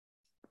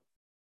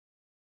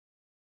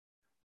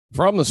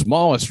From the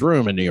smallest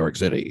room in New York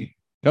City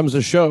comes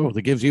a show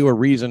that gives you a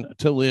reason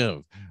to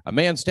live. A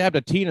man stabbed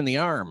a teen in the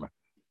arm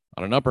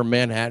on an upper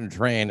Manhattan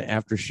train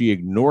after she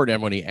ignored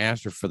him when he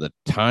asked her for the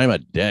time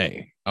of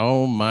day.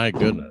 Oh my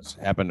goodness.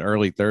 Happened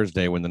early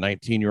Thursday when the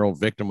 19-year-old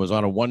victim was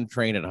on a one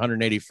train at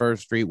 181st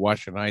Street,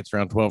 Washington Heights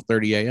around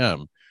 12:30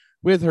 a.m.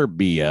 with her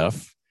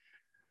BF.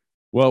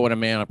 Well, when a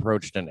man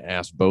approached and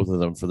asked both of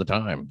them for the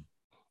time,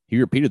 he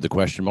repeated the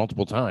question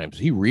multiple times.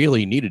 He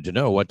really needed to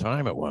know what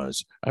time it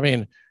was. I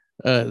mean,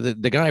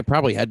 the guy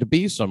probably had to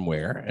be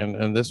somewhere,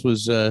 and this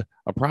was a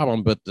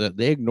problem, but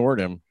they ignored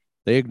him.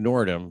 They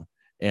ignored him,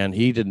 and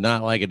he did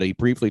not like it. He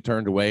briefly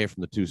turned away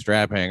from the two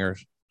strap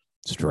hangers,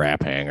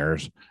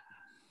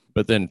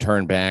 but then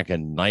turned back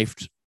and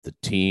knifed the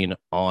teen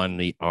on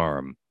the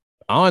arm.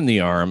 On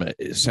the arm,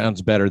 it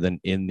sounds better than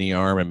in the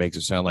arm. It makes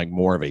it sound like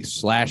more of a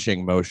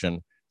slashing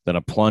motion than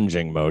a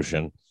plunging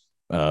motion.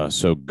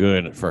 So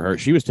good for her.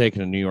 She was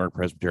taken to New York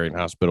Presbyterian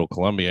Hospital,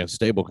 Columbia, in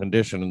stable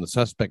condition, and the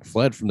suspect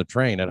fled from the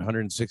train at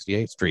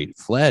 168th Street.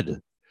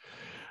 Fled.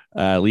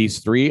 At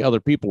least 3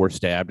 other people were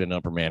stabbed in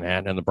Upper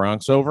Manhattan and the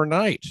Bronx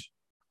overnight.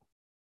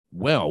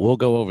 Well, we'll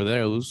go over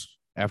those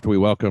after we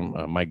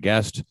welcome my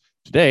guest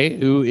today,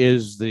 who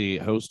is the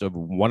host of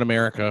One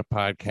America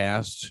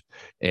podcast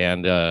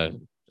and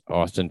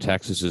Austin,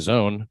 Texas's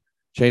own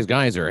Chase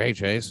Geyser. Hey,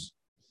 Chase.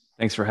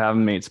 Thanks for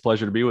having me. It's a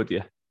pleasure to be with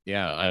you.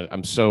 Yeah,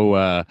 I'm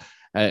so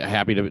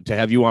happy to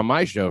have you on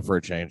my show for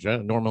a change.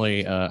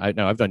 Normally, I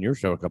know I've done your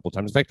show a couple of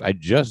times. In fact, I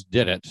just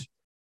did it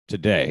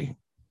today.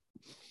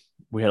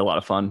 We had a lot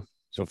of fun.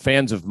 So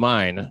fans of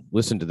mine,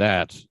 listen to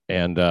that.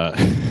 And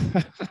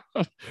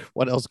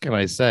what else can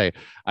I say?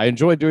 I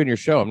enjoy doing your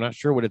show. I'm not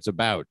sure what it's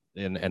about,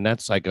 and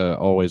that's like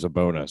always a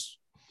bonus.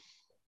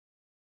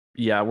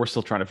 Yeah, we're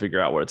still trying to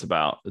figure out what it's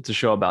about. It's a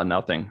show about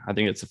nothing. I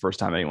think it's the first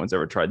time anyone's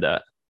ever tried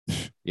that.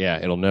 Yeah,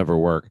 it'll never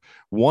work.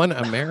 One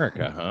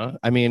America, huh?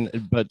 I mean,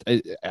 but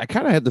I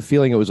kind of had the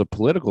feeling it was a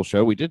political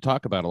show. We did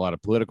talk about a lot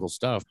of political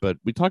stuff, but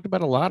we talked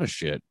about a lot of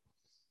shit.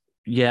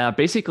 Yeah,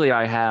 basically,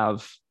 I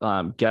have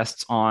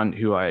guests on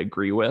who I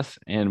agree with,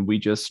 and we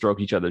just stroke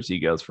each other's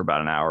egos for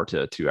about an hour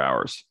to 2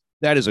 hours.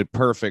 That is a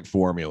perfect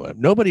formula.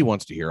 Nobody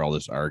wants to hear all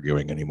this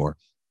arguing anymore.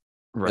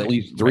 Right. At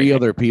least 3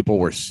 other people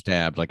were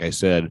stabbed, like I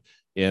said,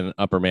 in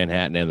Upper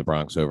Manhattan and the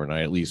Bronx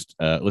overnight. At least,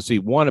 let's see,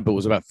 one of it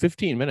was about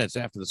 15 minutes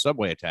after the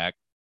subway attack.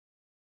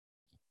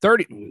 A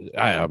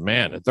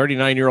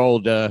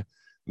 39-year-old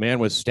man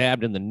was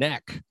stabbed in the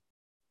neck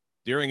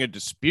during a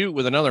dispute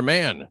with another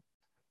man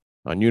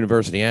on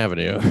University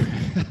Avenue.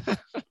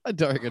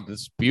 During a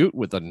dispute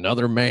with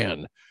another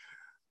man.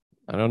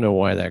 I don't know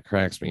why that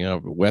cracks me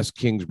up. West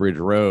Kingsbridge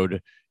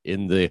Road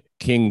in the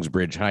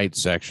Kingsbridge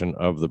Heights section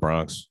of the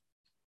Bronx.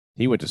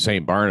 He went to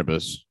St.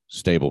 Barnabas,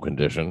 stable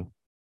condition.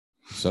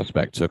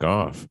 Suspect took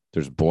off.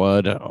 There's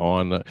blood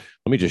on the.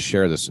 Let me just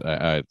share this.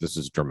 This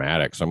is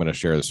dramatic, so I'm going to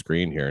share the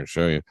screen here and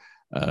show you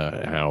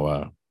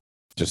how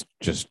just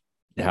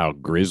how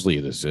grisly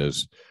this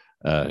is.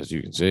 As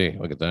you can see,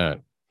 look at that.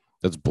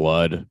 That's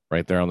blood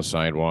right there on the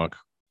sidewalk.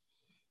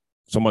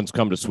 Someone's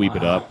come to sweep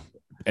it up.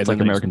 It's like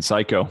American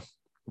Psycho.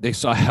 They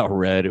saw how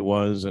red it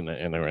was and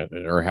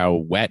or how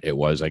wet it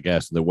was. I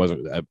guess there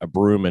wasn't a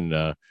broom and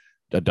a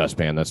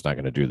dustpan. That's not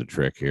going to do the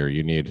trick here.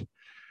 You need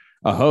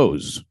a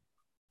hose.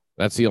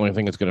 That's the only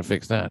thing that's going to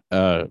fix that.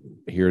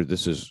 Here,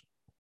 this is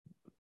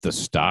the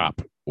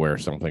stop where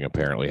something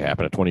apparently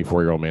happened. A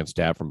 24-year-old man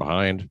stabbed from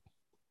behind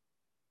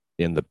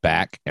in the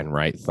back and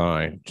right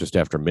thigh just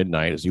after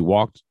midnight as he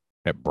walked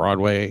at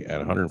Broadway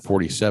at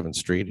 147th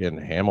Street in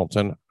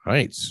Hamilton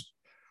Heights.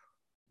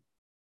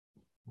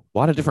 A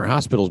lot of different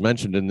hospitals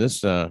mentioned in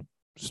this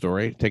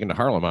story. Taken to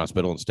Harlem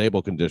Hospital in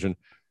stable condition.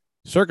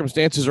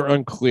 Circumstances are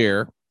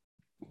unclear.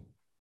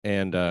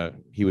 And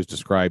he was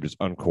described as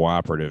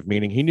uncooperative,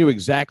 meaning he knew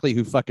exactly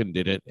who fucking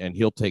did it, and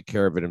he'll take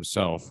care of it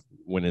himself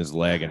when his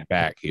leg and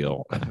back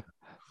heal.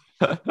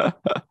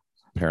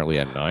 Apparently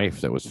a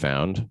knife that was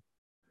found.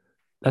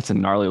 That's a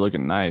gnarly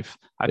looking knife.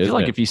 I feel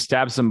like if you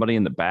stab somebody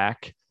in the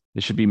back,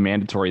 it should be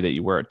mandatory that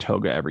you wear a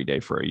toga every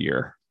day for a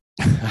year.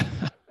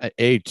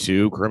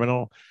 A2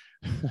 criminal.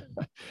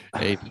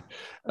 Wait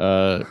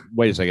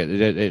a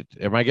second.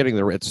 Am I getting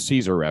it's a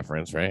Caesar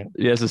reference, right?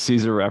 Yeah, it's a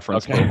Caesar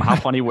reference. Okay. How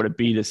funny would it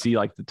be to see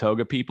like the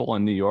toga people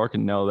in New York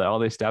and know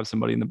that they stabbed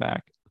somebody in the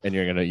back? And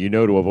you're gonna,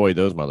 to avoid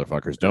those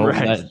motherfuckers.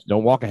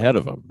 Don't walk ahead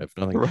of them. If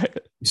nothing, right.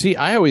 See,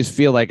 I always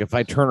feel like if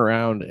I turn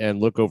around and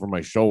look over my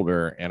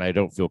shoulder and I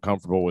don't feel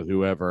comfortable with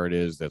whoever it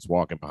is that's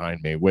walking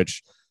behind me,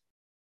 which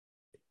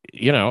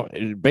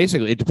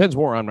basically it depends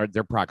more on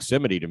their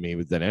proximity to me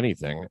than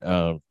anything.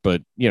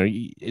 But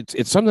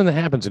it's something that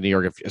happens in New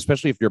York,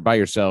 especially if you're by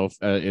yourself.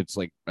 It's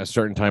like a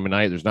certain time of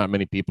night. There's not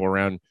many people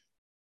around,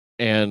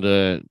 and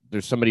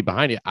there's somebody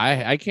behind you.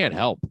 I can't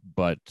help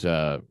but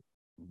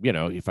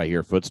if I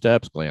hear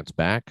footsteps, glance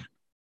back.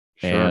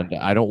 Sure. And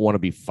I don't want to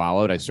be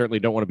followed. I certainly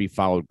don't want to be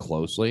followed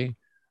closely.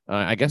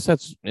 I guess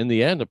that's in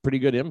the end a pretty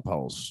good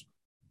impulse.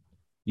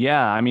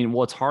 Yeah, I mean,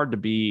 it's hard to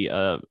be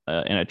an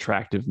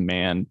attractive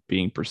man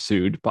being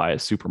pursued by a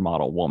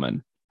supermodel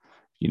woman.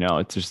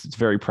 it's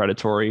very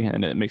predatory,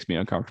 and it makes me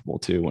uncomfortable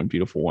too when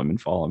beautiful women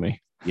follow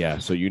me. Yeah,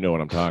 so you know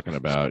what I'm talking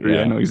about. Yeah, I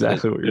Yeah, know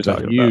exactly what you're there's a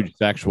talking about. huge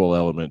sexual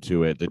element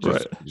to it that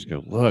Right. just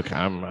go, look,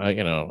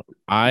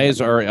 eyes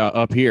are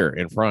up here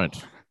in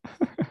front.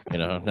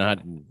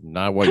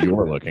 Not what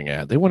you're looking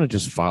at. They want to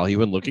just follow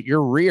you and look at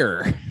your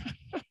rear,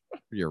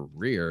 your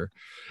rear.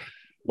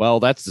 Well,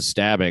 that's the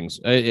stabbings.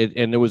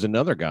 And there was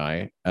another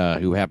guy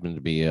who happened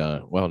to be,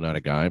 well, not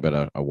a guy,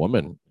 but a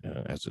woman,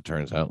 as it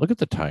turns out. Look at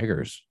the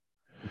tigers.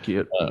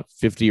 Cute.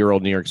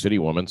 50-year-old New York City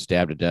woman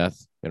stabbed to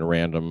death in a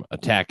random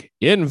attack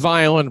in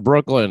violent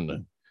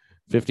Brooklyn.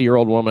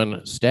 50-year-old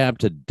woman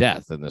stabbed to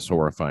death in this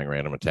horrifying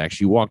random attack.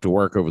 She walked to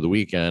work over the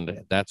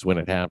weekend. That's when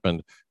it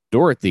happened.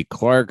 Dorothy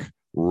Clark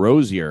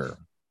Rosier,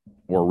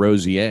 or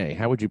Rosier.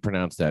 How would you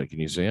pronounce that? Can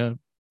you say it?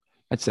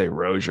 I'd say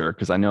Rozier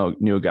because I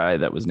knew a guy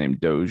that was named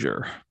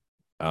Dozier.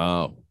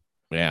 Oh,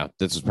 yeah.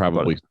 This is But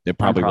probably I'm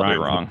probably rhymes,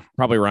 wrong.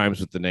 probably rhymes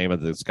with the name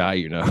of this guy.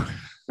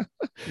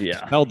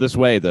 Yeah. Spelled this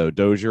way though: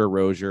 Dozier,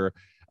 Rozier,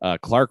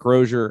 Clark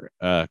Rozier,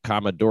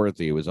 comma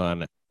Dorothy was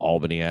on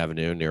Albany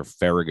Avenue near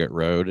Farragut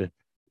Road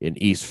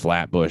in East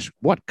Flatbush.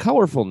 What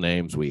colorful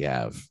names we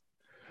have!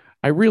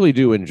 I really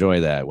do enjoy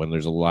that when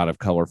there's a lot of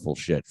colorful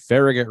shit.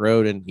 Farragut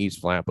Road in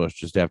East Flatbush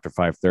just after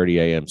 5:30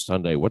 a.m.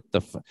 Sunday. What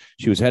the?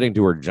 She was heading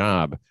to her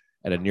job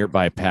at a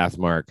nearby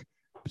Pathmark.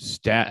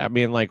 I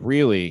mean, like,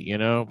 really,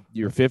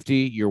 you're 50,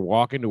 you're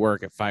walking to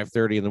work at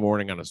 5:30 in the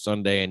morning on a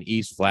Sunday in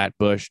East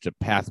Flatbush to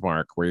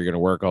Pathmark, where you're going to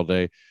work all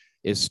day.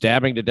 Is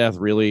stabbing to death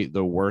really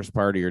the worst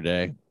part of your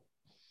day?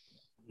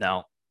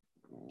 No.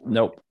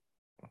 Nope.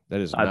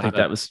 That is. I think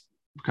that was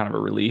kind of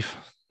a relief.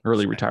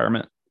 Early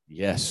retirement.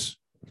 Yes.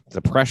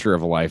 The pressure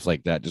of a life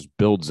like that just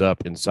builds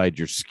up inside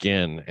your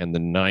skin, and the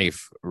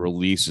knife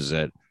releases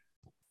it.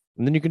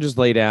 And then you can just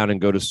lay down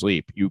and go to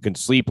sleep. You can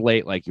sleep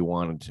late like you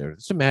wanted to.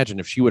 Just imagine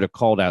if she would have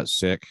called out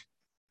sick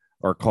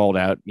or called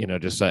out,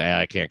 just say,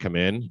 I can't come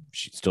in.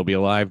 She'd still be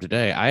alive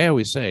today. I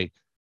always say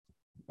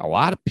a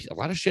lot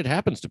of shit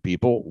happens to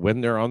people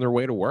when they're on their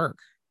way to work.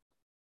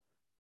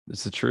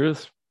 It's the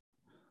truth.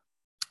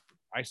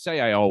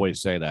 I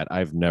always say that.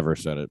 I've never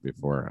said it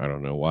before. I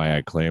don't know why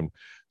I claim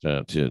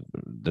that's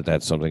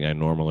something I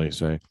normally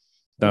say.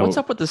 Now, what's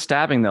up with the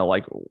stabbing though?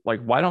 Like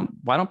why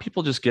don't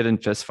people just get in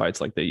fist fights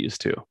like they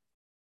used to?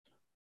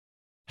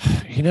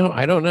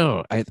 I don't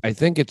know. I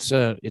think it's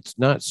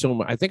not so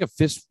much. I think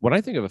when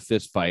I think of a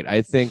fist fight,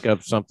 I think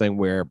of something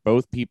where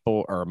both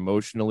people are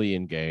emotionally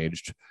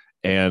engaged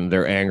and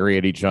they're angry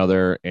at each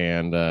other,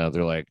 and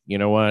they're like, you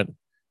know what?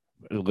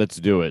 Let's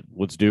do it.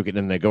 Let's do it.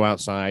 And they go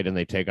outside and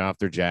they take off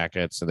their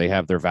jackets, and they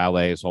have their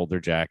valets hold their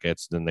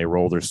jackets. Then they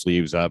roll their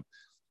sleeves up,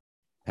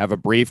 have a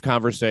brief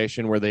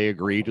conversation where they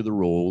agree to the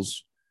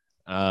rules.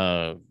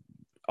 All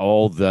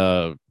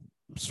the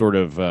sort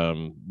of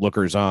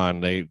lookers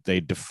on, they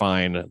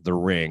define the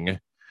ring,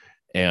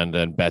 and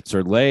then bets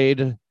are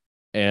laid,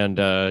 and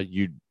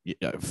you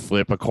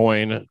flip a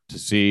coin to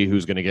see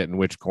who's going to get in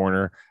which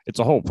corner. It's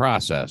a whole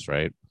process,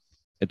 right?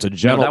 It's a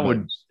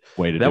gentleman's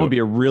way to do it. That would be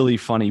a really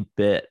funny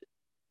bit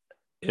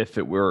if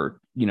it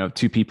were,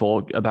 two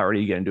people about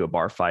ready to get into a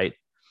bar fight,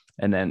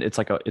 and then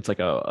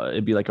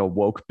it'd be like a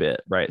woke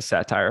bit, right?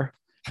 Satire,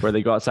 where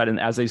they go outside, and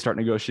as they start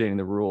negotiating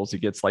the rules, it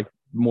gets like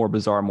more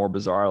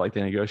bizarre. Like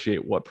they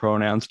negotiate what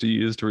pronouns to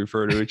use to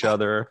refer to each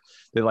other.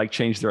 They like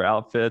change their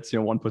outfits.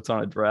 One puts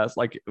on a dress.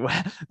 Like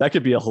that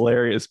could be a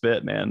hilarious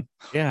bit, man.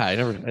 Yeah,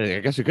 I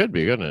guess it could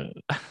be, couldn't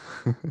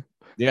it?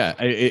 Yeah,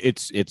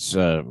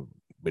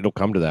 it'll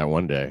come to that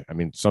one day. I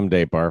mean,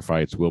 someday bar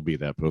fights will be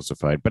that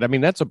pussified. But I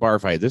mean, that's a bar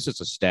fight. This is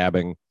a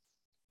stabbing.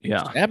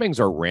 Yeah, stabbings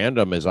are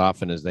random as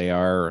often as they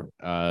are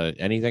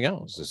anything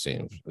else. It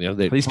seems. Are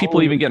these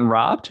people even getting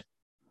robbed?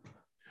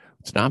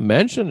 It's not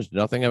mentioned.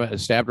 Nothing about it.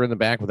 Stabbed her in the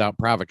back without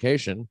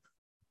provocation.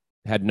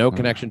 Had no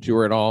connection to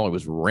her at all. It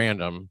was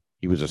random.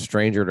 He was a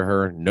stranger to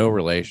her, no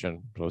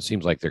relation. So it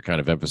seems like they're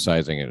kind of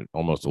emphasizing it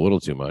almost a little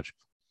too much.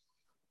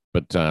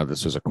 But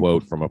this is a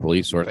quote from a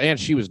police source. And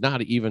she was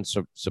not even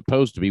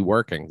supposed to be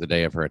working the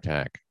day of her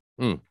attack.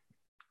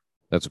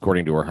 That's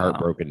according to her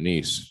heartbroken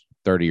niece,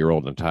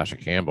 30-year-old Natasha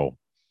Campbell.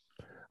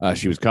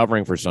 She was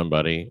covering for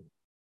somebody.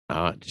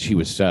 She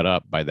was set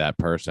up by that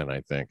person,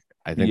 I think.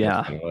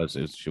 Yeah.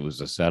 She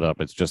was a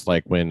setup. It's just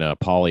like when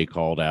Paulie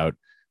called out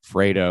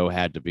Fredo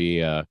had to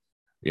be, the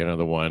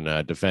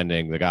one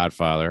defending the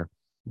Godfather.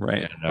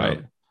 Right. And,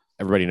 right.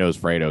 Everybody knows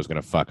Fredo is going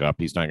to fuck up.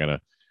 He's not going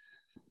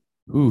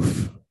to.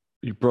 Oof.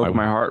 You broke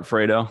my heart,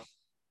 Fredo.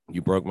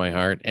 You broke my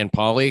heart. And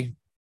Paulie,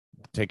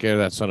 take care of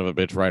that son of a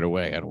bitch right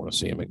away. I don't want to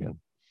see him again.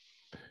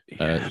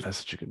 Yeah, that's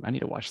such a good. I need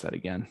to watch that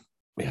again.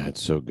 Yeah,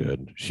 it's so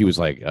good. She was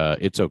like,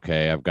 "It's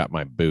okay. I've got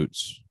my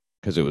boots."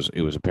 Because it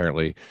was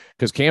apparently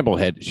because Campbell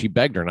she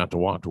begged her not to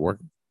walk to work,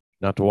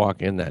 not to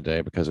walk in that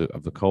day because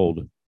of the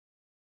cold.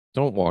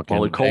 Don't walk in.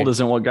 Well, the cold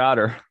isn't what got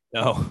her.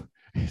 No,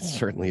 it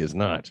certainly is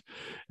not.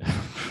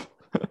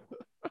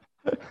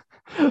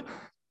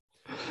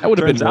 That would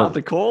have been out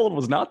the cold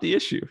was not the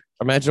issue.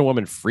 Imagine a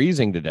woman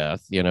freezing to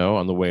death,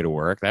 on the way to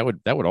work. That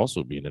would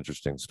also be an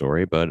interesting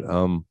story. But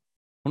when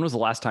was the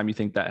last time you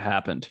think that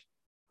happened?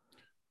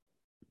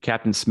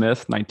 Captain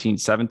Smith,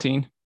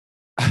 1917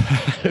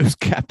 It was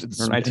Captain or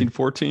Smith.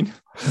 1914.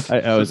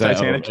 I was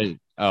Titanic.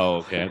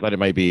 Okay. I thought it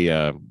might be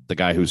the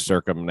guy who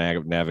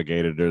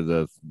circumnavigated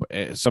or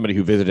somebody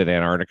who visited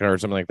Antarctica or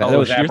something like that. That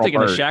was You're Admiral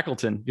thinking of Byrd.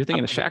 Shackleton. You're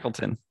thinking of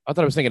Shackleton. I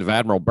thought I was thinking of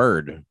Admiral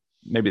Byrd.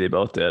 Maybe they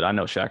both did. I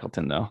know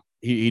Shackleton though.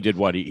 He did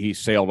what? He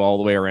sailed all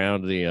the way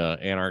around the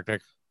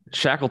Antarctic.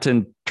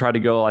 Shackleton tried to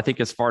go, I think,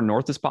 as far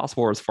north as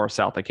possible or as far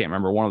south. I can't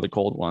remember, one of the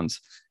cold ones.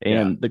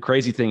 And the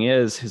crazy thing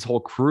is, his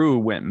whole crew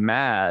went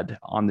mad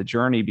on the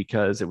journey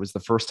because it was the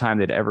first time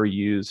they'd ever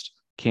used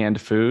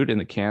canned food, and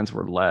the cans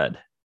were lead.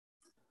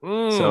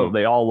 So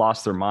they all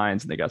lost their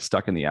minds and they got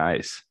stuck in the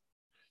ice.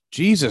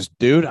 Jesus,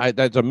 dude,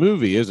 that's a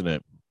movie, isn't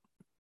it?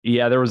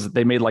 Yeah,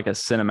 they made like a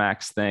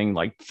Cinemax thing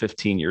like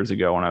 15 years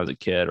ago when I was a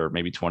kid, or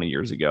maybe 20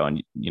 years ago, and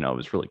it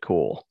was really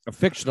cool. A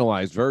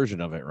fictionalized version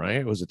of it,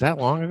 right? Was it that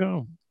long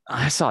ago?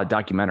 I saw a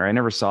documentary. I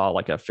never saw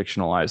like a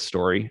fictionalized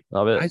story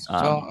of it. I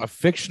saw a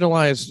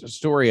fictionalized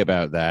story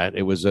about that.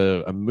 It was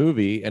a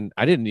movie, and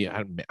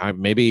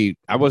maybe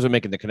I wasn't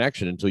making the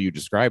connection until you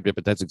described it,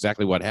 but that's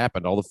exactly what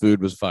happened. All the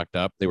food was fucked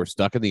up. They were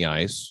stuck in the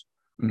ice.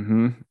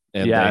 Mm-hmm.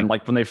 And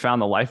like when they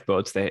found the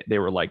lifeboats, they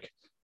were like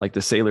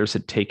the sailors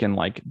had taken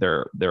like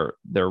their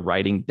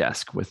writing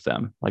desk with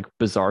them, like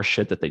bizarre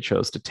shit that they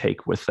chose to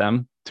take with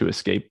them to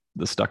escape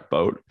the stuck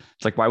boat.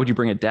 It's like, why would you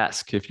bring a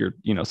desk if you're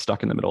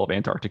stuck in the middle of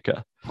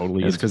Antarctica?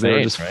 Totally, it's because they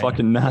were just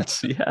fucking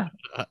nuts. Yeah,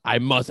 I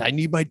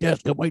need my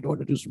desk. I might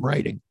want to do some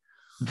writing.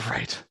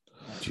 Right.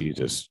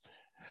 Jesus,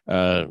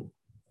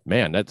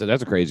 man, that's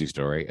a crazy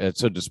story.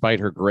 So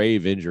despite her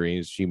grave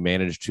injuries, she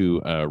managed to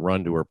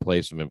run to her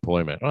place of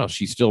employment. Oh,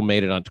 she still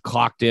made it on,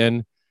 clocked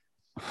in.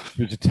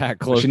 She was attacked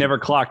close. She never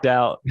clocked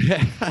out.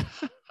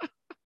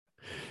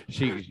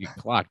 she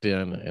clocked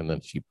in and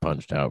then she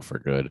punched out for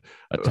good.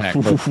 Attack.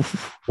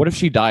 What if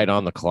she died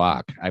on the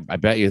clock? I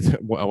bet you.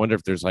 I wonder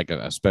if there's like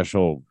a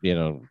special,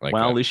 like.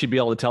 Well, at least she'd be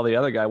able to tell the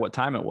other guy what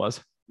time it was.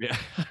 Yeah.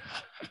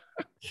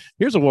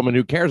 Here's a woman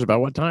who cares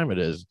about what time it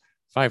is.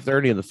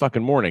 5:30 in the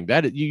fucking morning.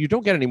 That you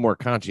don't get any more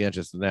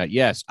conscientious than that.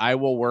 Yes, I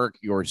will work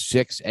your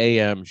 6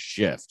 a.m.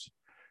 shift.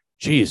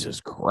 Jesus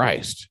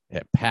Christ,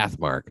 at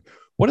Pathmark.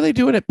 What are they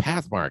doing at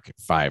Pathmark at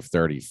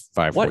 5:30,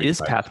 5:45? What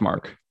is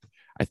Pathmark?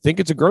 I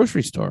think it's a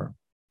grocery store.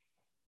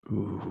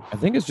 Ooh. I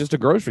think it's just a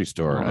grocery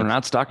store. Well, they're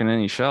not stocking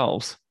any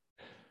shelves.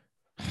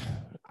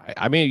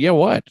 I mean, yeah,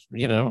 what?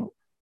 Well,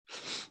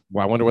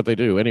 I wonder what they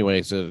do.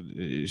 Anyway, so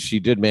she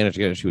did manage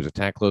to get it. She was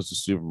attacked close to the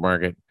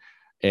supermarket,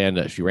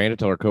 and she ran to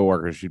tell her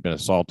coworkers she'd been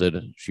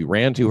assaulted. She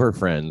ran to her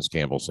friends,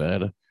 Campbell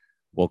said.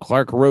 Well,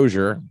 Clark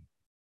Rozier,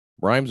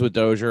 rhymes with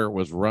Dozier,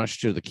 was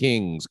rushed to the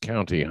Kings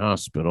County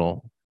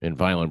Hospital in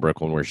Vineland,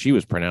 Brooklyn, where she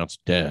was pronounced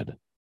dead.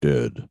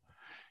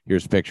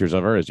 Here's pictures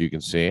of her, as you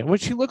can see.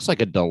 Which she looks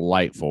like a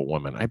delightful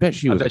woman. I bet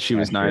she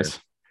was nice.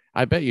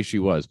 I bet you she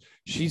was.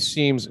 She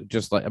seems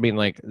just like,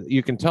 like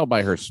you can tell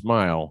by her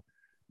smile,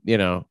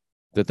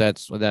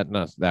 that's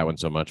not that one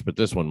so much, but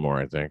this one more,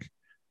 I think.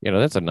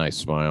 That's a nice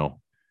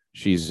smile.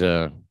 She's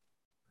and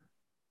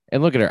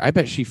look at her. I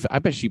bet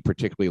she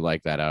particularly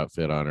liked that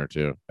outfit on her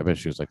too. I bet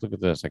she was like, look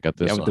at this. I got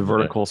this. Yeah, with the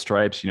vertical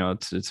stripes,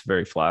 it's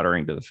very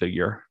flattering to the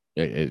figure.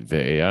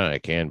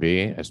 It can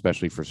be,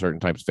 especially for certain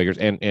types of figures.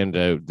 And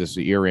this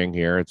earring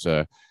here, it's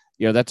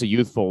that's a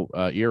youthful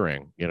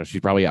earring.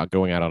 She's probably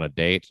going out on a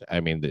date.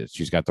 I mean,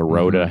 she's got the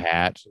Rhoda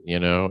hat,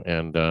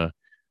 and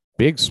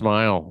big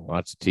smile,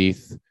 lots of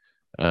teeth,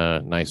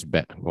 nice.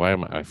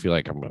 I feel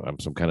like I'm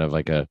some kind of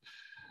like a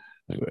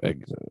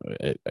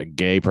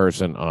gay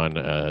person on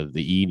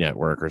the E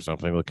Network or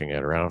something. Looking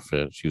at her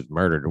outfit, she was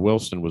murdered.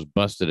 Wilson was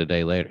busted a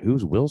day later.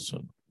 Who's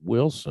Wilson?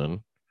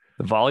 Wilson,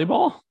 the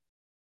volleyball.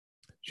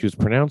 She was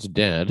pronounced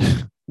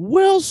dead.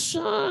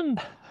 Wilson.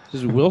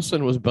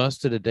 Wilson was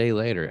busted a day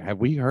later. Have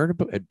we heard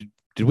about?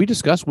 Did we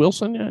discuss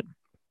Wilson yet?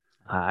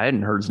 I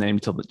hadn't heard his name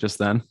until just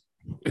then.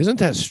 Isn't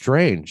that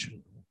strange?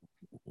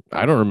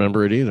 I don't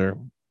remember it either.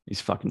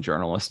 These fucking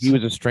journalists. He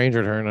was a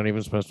stranger to her, not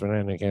even supposed to know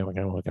anything.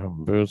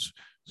 Campbell boots,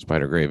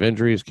 spider grave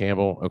injuries.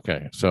 Campbell.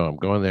 Okay, so I'm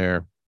going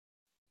there.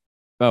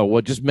 Oh, well,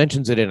 it just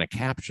mentions it in a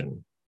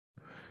caption.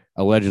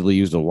 Allegedly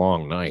used a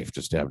long knife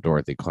to stab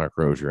Dorothy Clark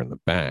Rozier in the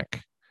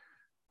back.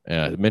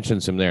 It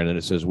mentions him there, and then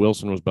it says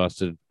Wilson was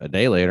busted a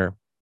day later,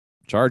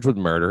 charged with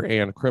murder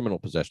and criminal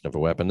possession of a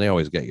weapon. They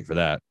always get you for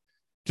that.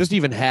 Just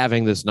even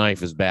having this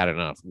knife is bad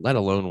enough, let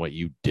alone what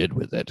you did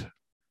with it.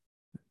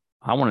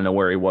 I want to know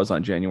where he was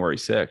on January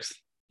 6th.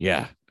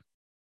 Yeah.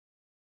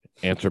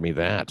 Answer me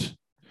that.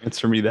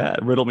 Answer me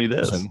that. Riddle me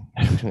this.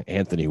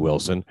 Anthony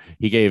Wilson.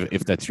 He gave,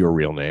 if that's your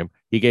real name,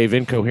 he gave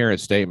incoherent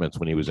statements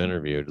when he was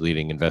interviewed,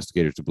 leading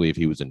investigators to believe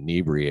he was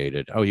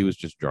inebriated. Oh, he was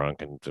just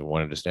drunk and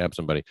wanted to stab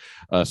somebody.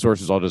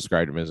 Sources all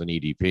described him as an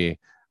EDP,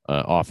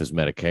 off his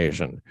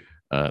medication.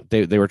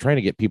 They were trying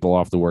to get people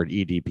off the word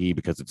EDP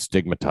because it's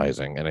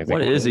stigmatizing. And I think,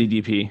 what is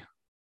EDP?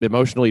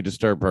 Emotionally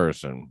disturbed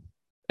person.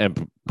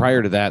 And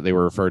prior to that, they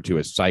were referred to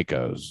as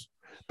psychos.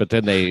 But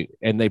then they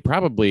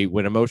probably,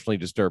 when emotionally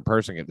disturbed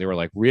person, they were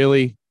like,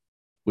 really?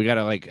 We got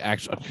to like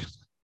actually,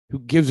 who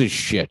gives a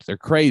shit? They're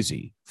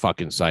crazy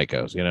fucking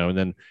psychos, And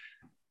then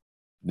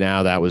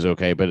now that was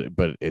okay,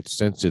 but it's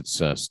since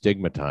it's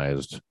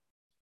stigmatized.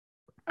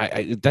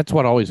 That's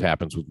what always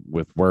happens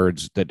with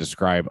words that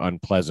describe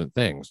unpleasant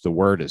things. The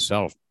word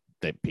itself,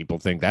 that people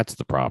think that's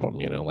the problem,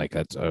 like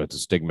that's it's a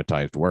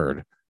stigmatized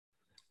word.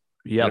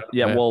 Yeah,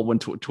 yeah. Well, when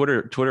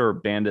Twitter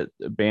banned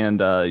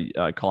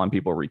calling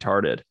people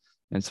retarded,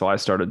 and so I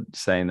started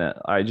saying that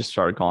I just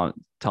started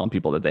telling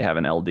people that they have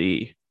an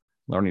LD,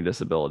 learning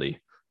disability,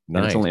 Nice.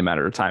 and it's only a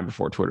matter of time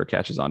before Twitter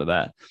catches on to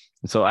that.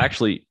 And so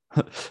actually,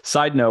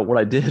 side note, what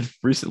I did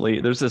recently,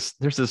 there's this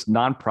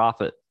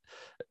nonprofit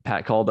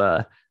called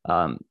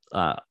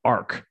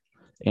ARC,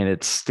 and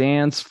it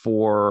stands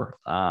for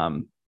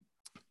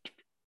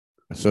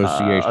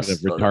Association of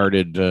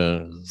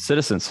Retarded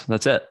Citizens.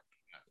 That's it.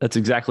 That's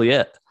exactly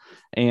it.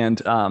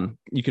 And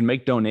you can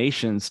make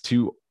donations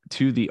to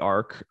the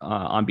ARC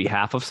on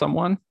behalf of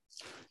someone.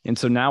 And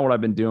so now what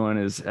I've been doing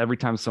is every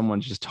time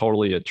someone's just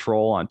totally a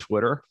troll on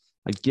Twitter,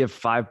 I give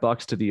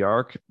 $5 to the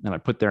ARC and I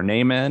put their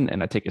name in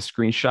and I take a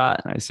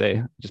screenshot and I say,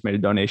 I just made a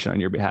donation on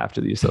your behalf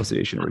to the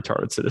Association of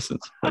Retarded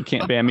Citizens. You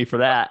can't ban me for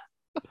that.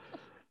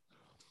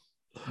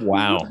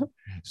 Wow.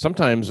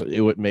 Sometimes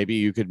maybe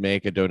you could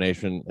make a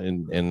donation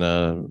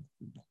in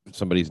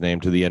somebody's name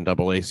to the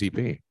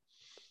NAACP.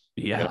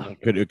 Yeah.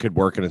 It could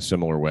work in a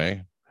similar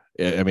way.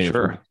 I mean,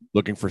 sure. If we're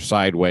looking for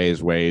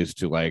sideways ways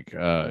to like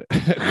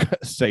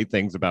say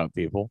things about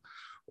people,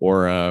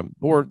 or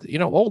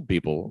old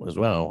people as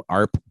well.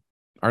 ARP,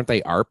 aren't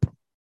they ARP?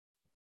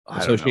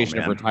 Association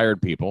of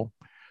Retired People,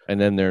 and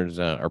then there's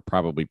are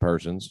probably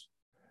persons,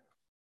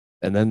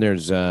 and then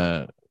there's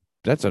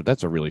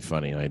that's a really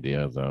funny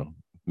idea though.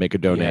 Make a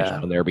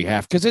donation on their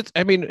behalf, because if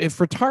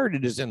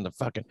retarded is in the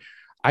fucking,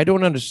 I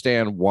don't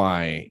understand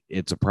why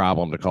it's a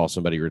problem to call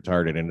somebody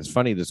retarded. And it's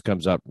funny this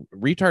comes up.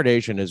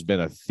 Retardation has been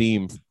a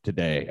theme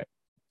today.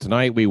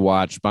 Tonight we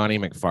watched Bonnie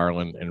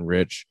McFarlane and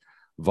Rich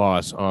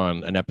Voss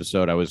on an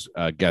episode I was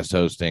guest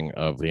hosting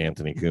of the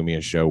Anthony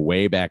Cumia show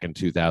way back in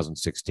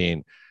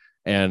 2016.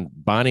 And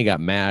Bonnie got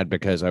mad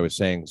because I was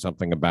saying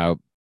something about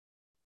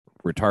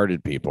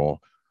retarded people.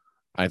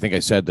 I think I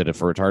said that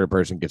if a retarded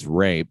person gets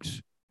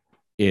raped,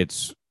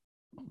 it's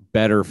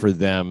better for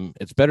them.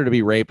 It's better to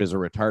be raped as a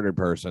retarded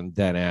person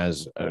than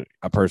as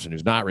a person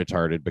who's not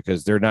retarded,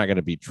 because they're not going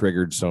to be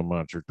triggered so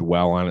much or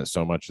dwell on it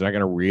so much. They're not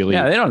going to really.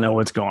 Yeah, they don't know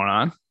what's going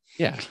on.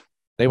 Yeah.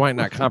 They might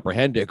not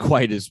comprehend it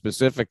quite as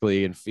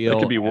specifically and feel. It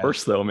could be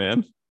worse though,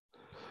 man.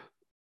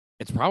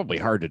 It's probably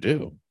hard to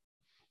do.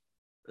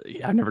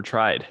 Yeah, I've never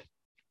tried.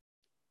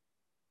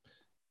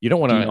 You don't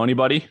want to know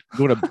anybody?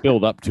 You want to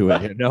build up to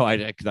it. No,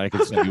 I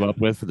can set you up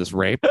with for this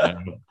rape.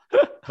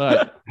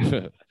 But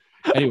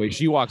anyway,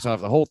 she walks off.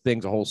 The whole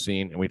thing's a whole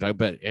scene, and we talk.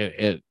 But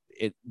it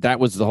that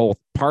was the whole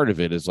part of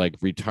it, is like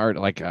retard.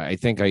 Like I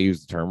think I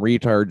used the term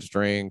retard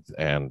strength,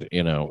 and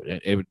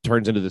it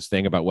turns into this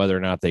thing about whether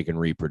or not they can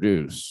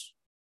reproduce.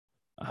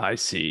 I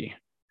see.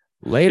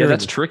 Later,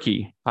 that's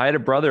tricky. I had a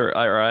brother,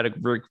 or I had a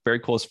very, very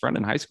close friend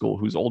in high school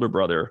whose older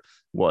brother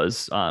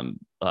was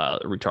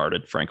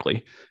retarded,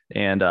 frankly,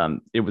 and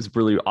it was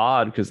really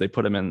odd because they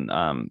put him in.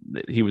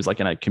 He was like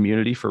in a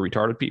community for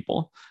retarded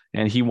people,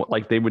 and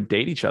they would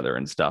date each other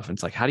and stuff. And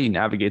it's like, how do you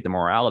navigate the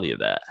morality of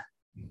that?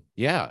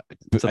 Yeah,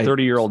 it's a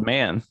 30-year-old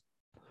man,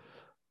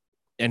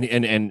 and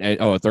a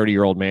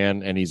 30-year-old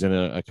man, and he's in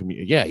a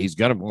community. Yeah, he's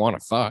gonna want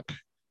to fuck,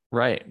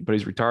 right? But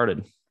he's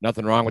retarded.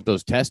 Nothing wrong with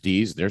those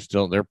testes.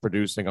 They're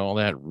producing all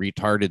that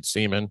retarded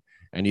semen,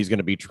 and he's going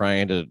to be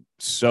trying to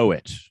sow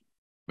it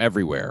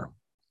everywhere.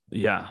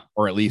 Yeah.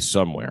 Or at least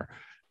somewhere.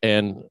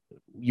 And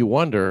you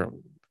wonder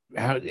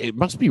how it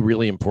must be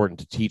really important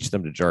to teach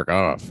them to jerk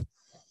off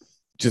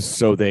just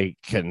so they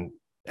can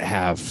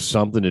have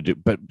something to do.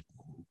 But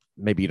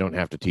maybe you don't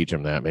have to teach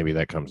them that. Maybe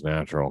that comes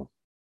natural.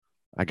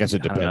 I guess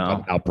it depends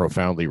on how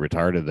profoundly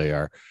retarded they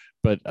are.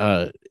 But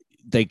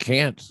they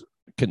can't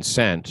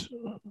consent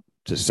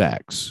to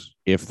sex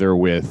if they're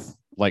with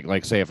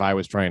like say if I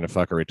was trying to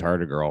fuck a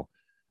retarded girl,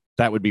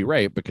 that would be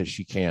rape because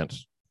she can't,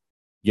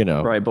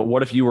 right. But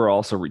what if you were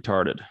also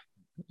retarded?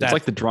 It's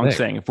like the drunk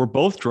saying, if we're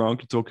both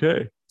drunk, it's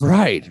okay.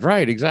 Right,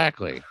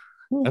 exactly.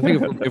 I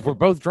think if we're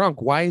both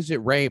drunk, why is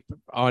it rape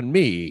on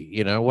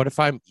me? What if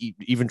I'm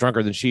even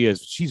drunker than she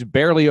is? She's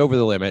barely over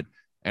the limit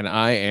and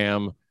I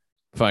am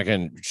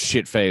fucking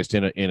shit-faced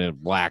in a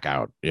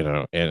blackout,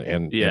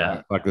 and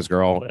yeah, fuck this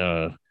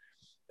girl.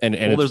 And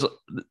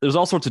there's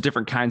all sorts of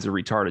different kinds of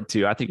retarded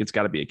too. I think it's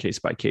got to be a case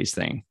by case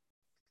thing.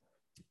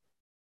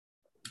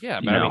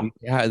 Yeah, but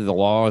the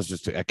law is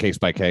just a case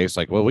by case.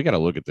 Like, well, we got to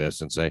look at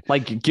this and say,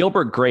 like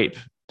Gilbert Grape.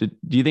 Do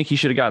you think he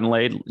should have gotten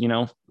laid?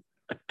 A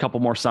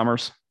couple more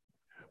summers.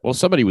 Well,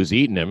 somebody was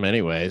eating him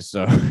anyway,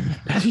 so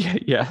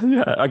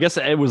yeah. I guess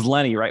it was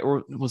Lenny, right?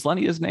 Or was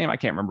Lenny his name? I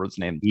can't remember his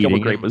name. Eating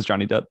Gilbert Grape was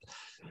Johnny Depp,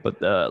 but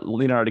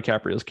Leonardo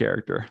DiCaprio's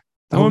character.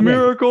 I'm a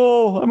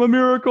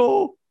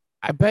miracle.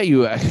 I bet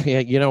you,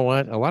 you know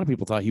what? A lot of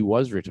people thought he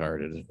was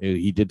retarded.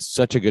 He did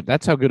such a good,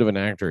 that's how good of an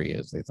actor he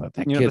is. They thought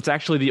that that's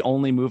actually the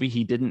only movie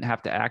he didn't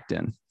have to act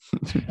in.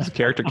 His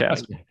character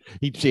cast.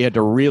 He had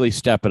to really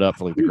step it up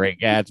for like The Great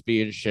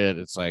Gatsby and shit.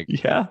 It's like,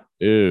 yeah,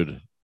 dude,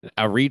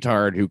 a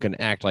retard who can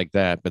act like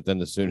that, but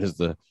then as soon as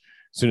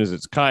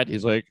it's cut,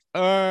 he's like,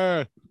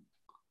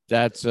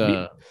 that's Have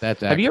you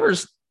acting. ever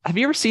have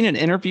you ever seen an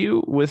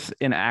interview with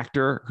an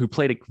actor who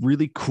played a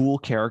really cool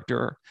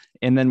character,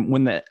 and then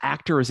when the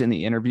actor is in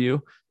the interview,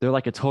 they're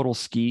like a total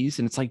skis,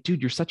 and it's like,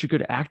 dude, you're such a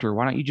good actor.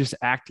 Why don't you just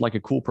act like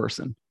a cool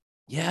person?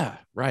 Yeah,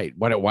 right.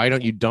 Why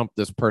don't you dump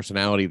this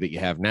personality that you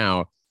have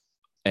now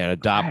and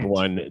adopt Right.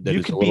 one that You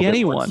is a could little be bit more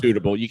anyone.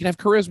 suitable? You can have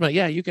charisma.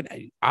 Yeah, you can.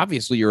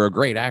 Obviously, you're a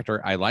great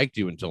actor. I liked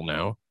you until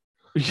now.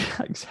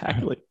 Yeah,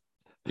 exactly.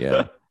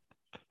 Yeah.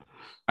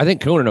 I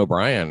think Conan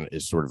O'Brien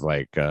is sort of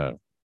like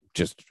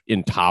just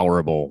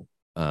intolerable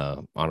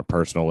on a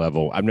personal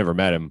level. I've never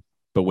met him,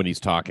 but when he's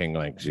talking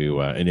like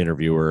to an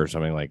interviewer or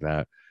something like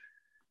that,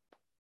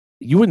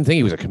 you wouldn't think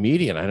he was a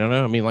comedian. I don't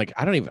know. I mean, like,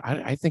 I don't even,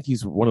 I think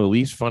he's one of the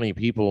least funny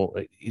people.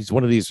 He's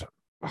one of these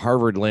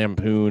Harvard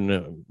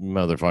Lampoon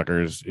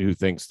motherfuckers who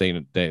thinks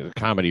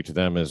comedy to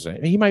them is,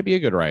 he might be a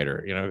good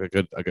writer, you know, a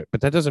good, but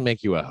that doesn't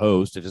make you a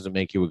host. It doesn't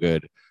make you a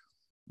good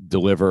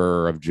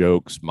deliverer of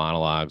jokes,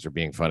 monologues, or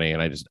being funny.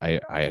 And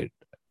I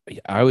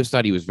always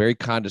thought he was very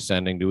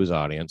condescending to his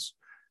audience,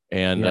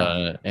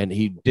 Yeah. and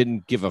he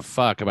didn't give a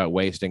fuck about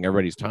wasting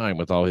everybody's time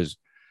with all his,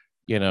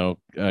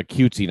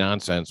 cutesy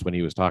nonsense when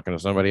he was talking to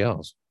somebody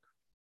else.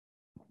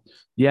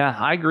 Yeah,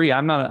 I agree.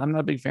 I'm not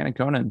a big fan of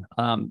Conan.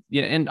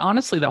 Yeah, and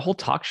honestly, that whole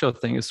talk show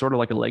thing is sort of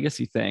like a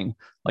legacy thing,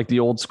 like the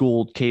old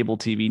school cable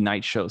TV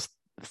night shows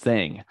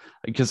thing.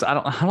 Because I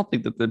don't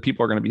think that the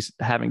people are going to be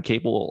having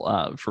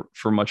cable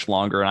for much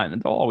longer,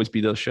 and there'll always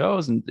be those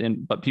shows, and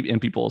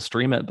people will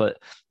stream it. But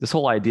this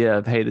whole idea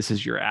of, hey, this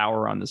is your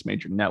hour on this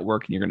major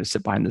network, and you're going to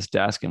sit behind this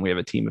desk, and we have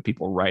a team of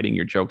people writing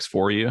your jokes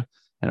for you,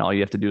 and all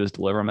you have to do is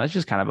deliver them. That's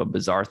just kind of a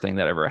bizarre thing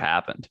that ever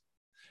happened.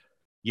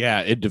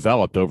 Yeah, it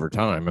developed over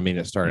time. I mean,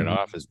 it started Mhm.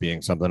 off as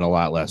being something a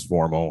lot less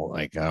formal,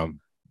 like well,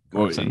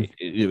 Carson.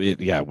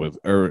 yeah, with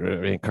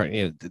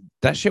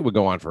that shit would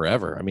go on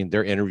forever. I mean,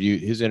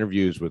 his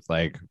interviews with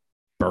like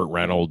Burt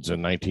Reynolds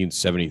in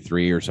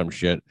 1973 or some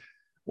shit,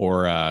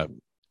 or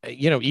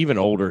even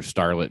older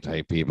starlet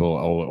type people,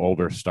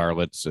 older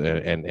starlets,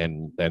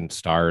 and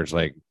stars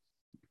like,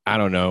 I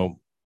don't know,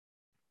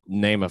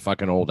 name a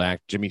fucking old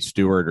act, Jimmy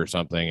Stewart or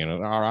something,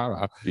 and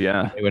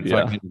Yeah, it would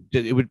yeah. fucking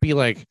it would be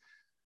like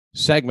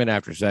segment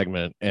after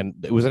segment, and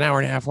it was an hour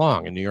and a half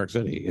long in New York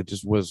City. It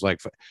just was like,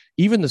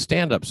 even the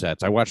stand-up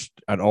sets. I watched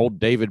an old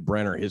David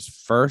Brenner. His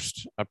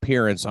first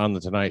appearance on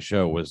the Tonight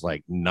Show was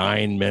like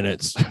 9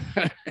 minutes.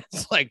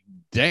 It's like,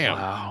 damn,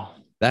 Wow.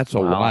 that's a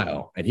Wow.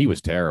 while. And he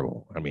was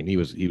terrible. I mean, he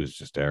was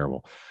just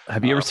terrible.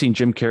 Have you ever uh, seen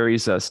Jim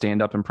Carrey's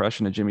stand-up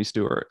impression of Jimmy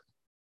Stewart?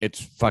 it's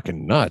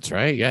fucking nuts,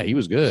 right? Yeah, he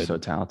was So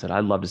good. talented.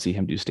 I'd love to see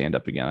him do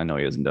stand-up again. I know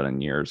he hasn't done it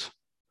in years.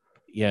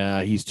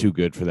 Yeah, he's too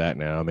good for that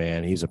now,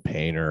 man. He's a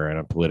painter and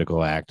a political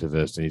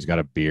activist, and he's got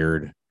a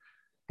beard,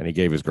 and he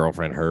gave his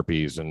girlfriend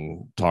herpes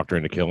and talked her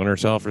into killing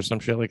herself or some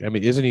shit. Like, I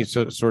mean, isn't he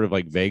sort of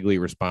like vaguely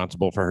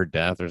responsible for her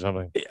death or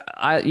something?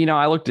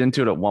 I looked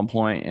into it at one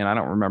point and I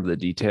don't remember the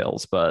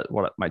details, but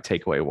what my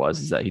takeaway was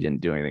is that he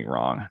didn't do anything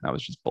wrong. That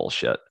was just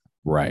bullshit.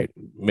 Right.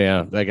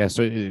 Yeah, I guess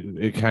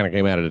it kind of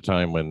came out at a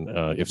time when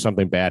if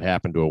something bad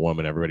happened to a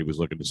woman, everybody was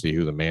looking to see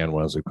who the man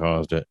was who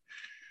caused it.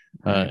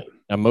 Uh, Right.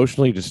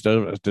 Emotionally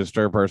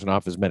disturb person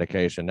off his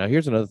medication. Now,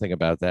 here's another thing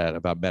about that,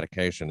 about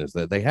medication, is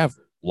that they have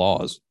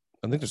laws.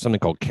 I think there's something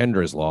called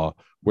Kendra's law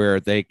where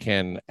they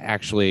can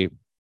actually,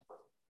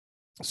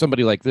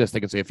 somebody like this, they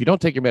can say, if you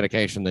don't take your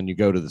medication, then you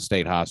go to the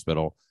state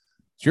hospital.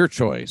 It's your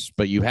choice,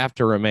 but you have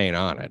to remain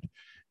on it.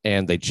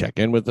 And they check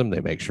in with them. They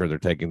make sure they're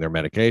taking their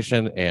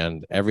medication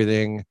and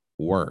everything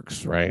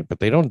works, right? But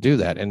they don't do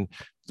that. And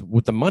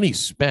with the money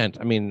spent,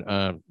 I mean,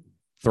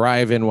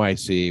 Thrive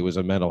NYC was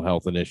a mental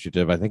health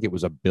initiative. I think it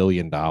was $1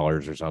 billion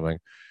or something.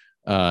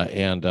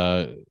 And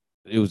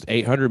it was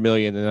 800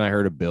 million. And then I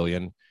heard a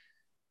billion.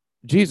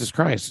 Jesus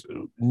Christ,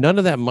 none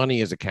of that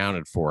money is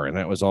accounted for. And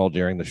that was all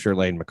during the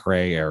Shirlane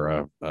McRae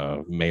era,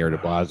 Mayor de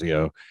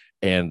Blasio.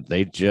 And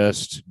they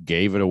just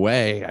gave it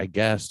away, I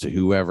guess, to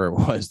whoever it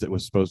was that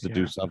was supposed to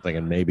do Yeah. something.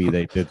 And maybe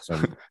they did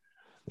some, I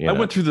you know,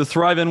 went through the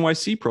Thrive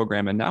NYC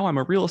program and now I'm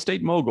a real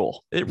estate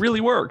mogul. It really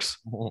works.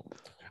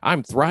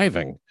 I'm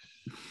thriving.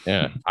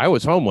 Yeah. I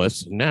was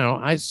homeless. Now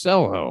I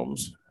sell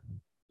homes.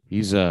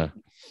 He's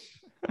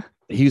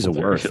he's a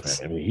worst, man.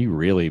 Hilarious. I mean, he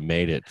really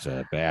made it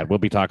bad. We'll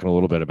be talking a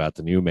little bit about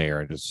the new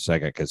mayor in just a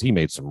second because he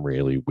made some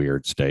really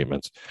weird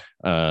statements.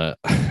 Uh,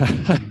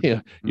 yeah,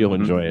 you'll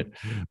Mhm. enjoy it.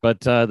 But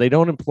they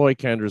don't employ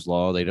Kendra's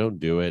law. They don't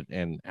do it.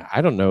 And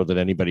I don't know that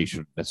anybody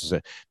should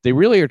necessarily. They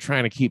really are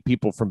trying to keep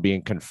people from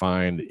being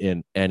confined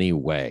in any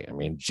way. I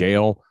mean,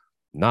 jail,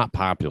 not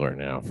popular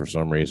now for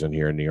some reason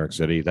here in New York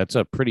City. That's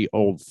a pretty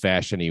old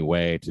fashioned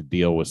way to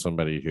deal with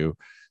somebody who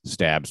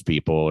stabs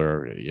people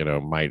or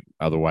might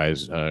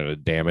otherwise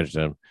damage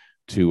them,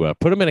 to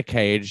put them in a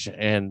cage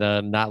and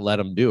not let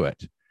them do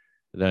it.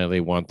 Then they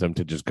want them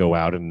to just go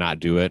out and not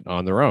do it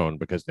on their own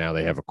because now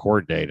they have a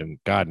court date, and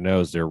God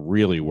knows they're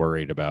really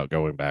worried about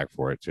going back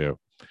for it too.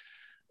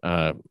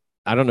 uh,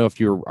 I don't know if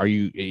are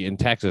you in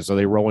Texas, are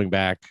they rolling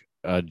back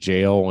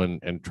jail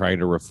and trying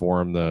to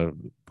reform the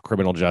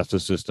criminal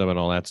justice system and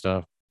all that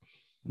stuff?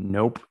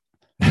 Nope,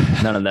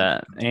 none of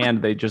that.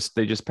 And they just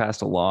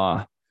passed a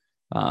law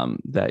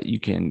that you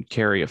can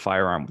carry a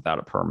firearm without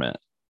a permit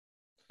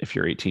if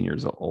you're 18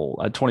 years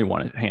old.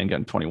 21,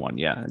 handgun 21,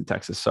 yeah, in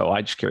Texas. So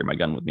I just carry my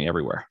gun with me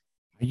everywhere.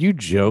 Are you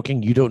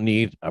joking? You don't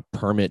need a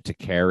permit to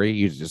carry.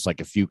 You just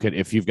like if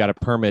you've got a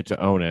permit to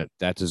own it,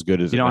 that's as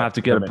good as you don't have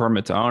to get a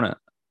permit to own it.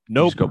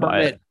 No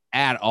permit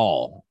at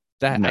all.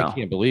 That I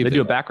can't believe they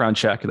do a background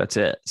check. That's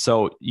it.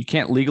 So you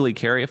can't legally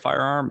carry a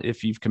firearm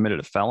if you've committed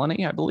a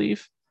felony, I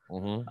believe.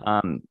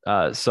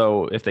 Mm-hmm.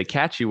 So if they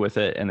catch you with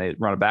it and they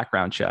run a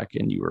background check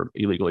and you were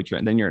illegally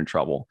carrying, then you're in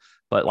trouble.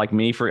 But like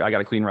me, I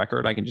got a clean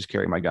record. I can just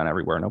carry my gun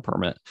everywhere, no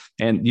permit.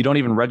 And you don't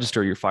even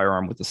register your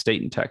firearm with the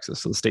state in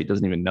Texas. So the state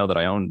doesn't even know that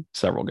I own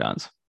several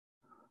guns.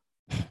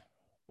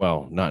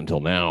 Well, not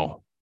until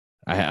now.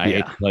 I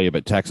hate to tell you,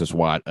 but Texas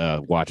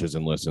watches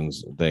and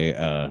listens. They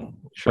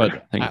sure.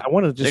 But I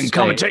want to just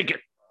come and take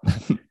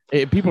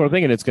it. People are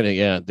thinking it's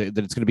gonna that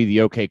it's gonna be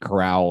the OK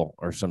Corral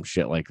or some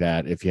shit like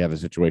that. If you have a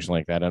situation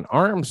like that, an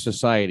armed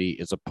society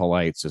is a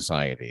polite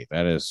society.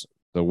 That is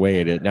the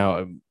way it is.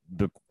 Now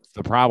the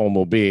problem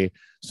will be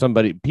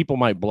people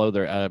might blow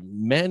their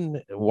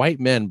white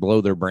men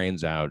blow their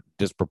brains out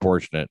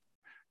disproportionate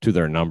to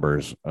their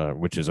numbers,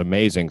 which is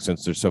amazing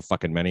since there's so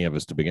fucking many of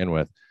us to begin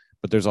with.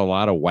 But there's a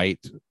lot of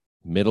white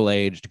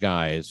middle-aged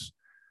guys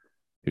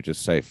who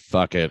just say,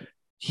 fuck it.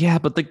 Yeah,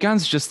 but the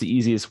gun's just the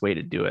easiest way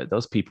to do it.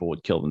 Those people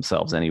would kill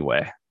themselves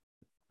anyway.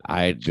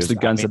 The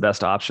gun's the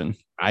best option.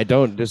 I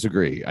don't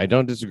disagree. I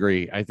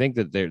think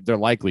that they're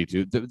likely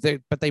to,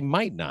 but they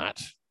might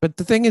not. But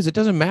the thing is, it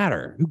doesn't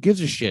matter. Who gives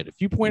a shit?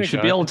 If you point, you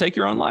should be able to take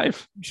your own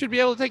life. You should be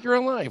able to take your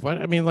own life.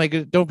 I mean,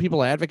 like, don't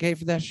people advocate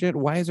for that shit?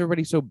 Why is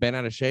everybody so bent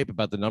out of shape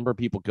about the number of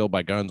people killed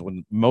by guns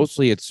when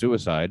mostly it's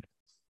suicide?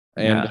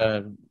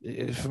 And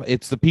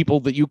it's the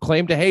people that you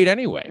claim to hate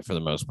anyway, for the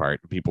most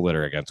part, the people that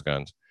are against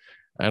guns.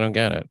 I don't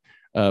get it.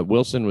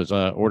 Wilson was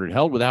ordered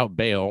held without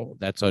bail.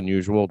 That's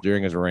unusual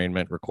during his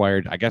arraignment.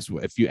 Required, I guess,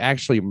 if you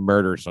actually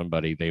murder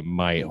somebody, they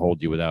might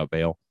hold you without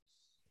bail.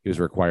 He was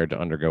required to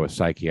undergo a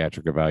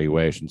psychiatric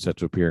evaluation, set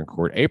to appear in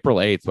court April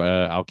 8th.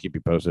 I'll keep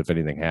you posted if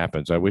anything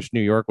happens. I wish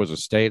New York was a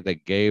state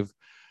that gave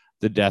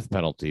the death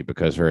penalty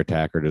because her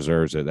attacker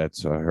deserves it.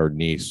 That's her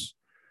niece,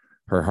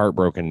 her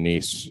heartbroken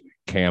niece,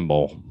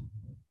 Campbell.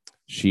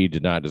 She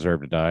did not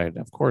deserve to die.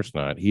 Of course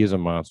not. He is a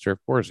monster.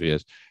 Of course he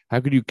is. How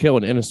could you kill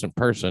an innocent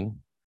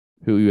person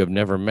who you have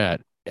never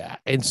met?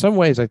 In some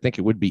ways, I think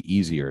it would be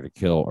easier to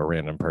kill a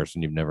random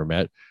person you've never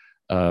met.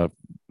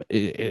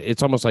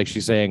 It's almost like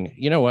she's saying,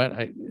 you know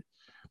what?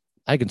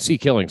 I can see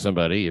killing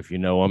somebody if you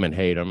know them and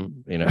hate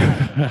them, you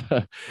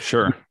know.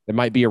 Sure. It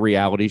might be a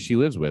reality she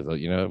lives with,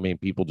 you know. I mean,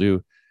 people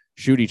do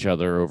shoot each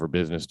other over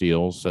business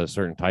deals,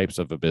 certain types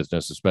of a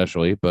business,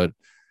 especially. But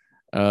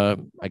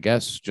I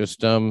guess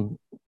just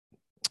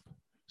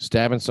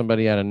stabbing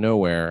somebody out of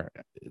nowhere,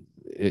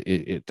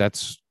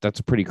 that's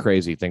a pretty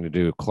crazy thing to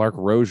do. Clark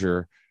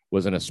Rozier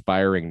was an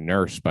aspiring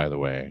nurse, by the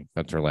way.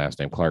 That's her last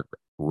name, Clark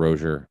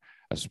Rozier.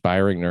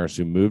 Aspiring nurse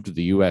who moved to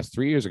the U.S.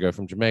 3 years ago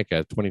from Jamaica,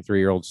 a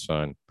 23-year-old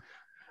son.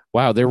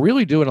 Wow, they're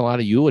really doing a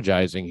lot of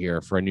eulogizing here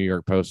for a New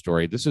York Post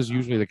story. This is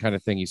usually the kind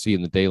of thing you see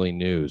in the Daily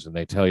News, and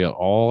they tell you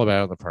all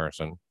about the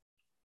person.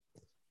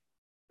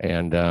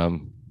 And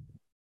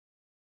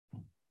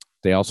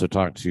they also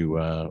talked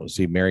to,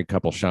 married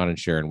couple Sean and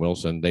Sharon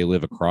Wilson. They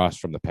live across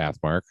from the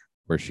Pathmark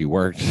where she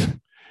worked.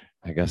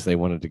 I guess they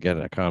wanted to get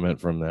a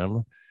comment from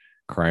them.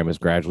 Crime has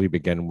gradually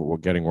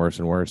getting worse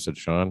and worse, said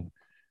Sean.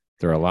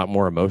 There are a lot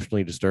more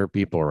emotionally disturbed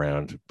people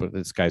around, but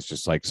this guy's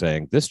just like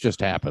saying, this just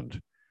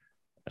happened.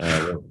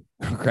 We're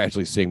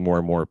gradually seeing more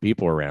and more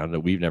people around that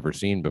we've never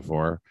seen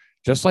before.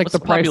 Just like the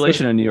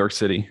population in New York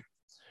City.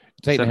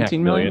 It's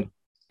 8.5 million.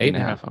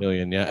 8.5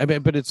 million. Yeah. I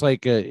mean, but it's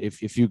like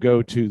if you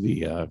go to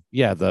the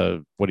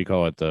what do you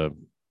call it? The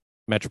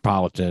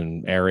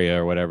metropolitan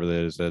area or whatever it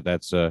is,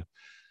 that's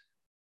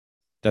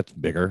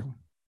bigger.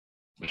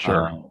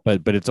 Sure.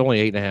 But it's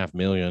only 8.5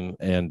 million.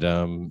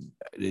 And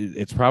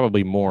it's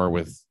probably more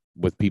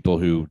with people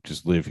who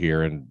just live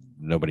here and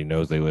nobody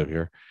knows they live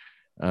here.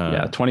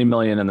 20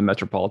 million in the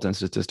metropolitan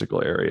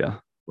statistical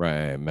area.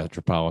 Right.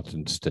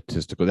 Metropolitan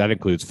statistical. That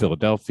includes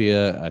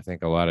Philadelphia. I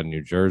think a lot of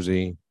New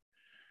Jersey.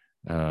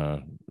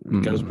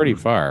 It goes pretty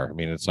far. I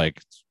mean, it's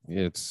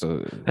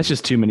that's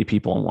just too many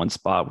people in one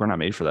spot. We're not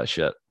made for that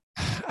shit.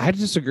 I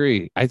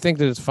disagree. I think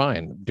that it's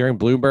fine. During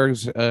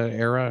Bloomberg's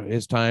era,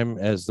 his time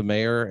as the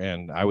mayor,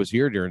 and I was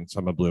here during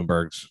some of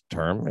Bloomberg's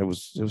term, it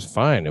was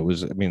fine. It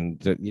was, I mean,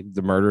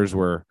 the murders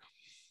were,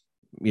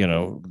 you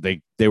know,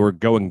 they were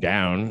going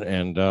down,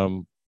 and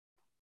it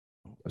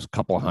was a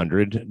couple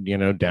hundred, you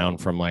know, down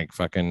from like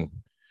fucking,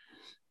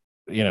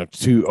 you know,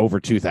 to over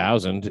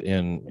 2,000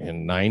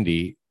 in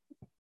 90.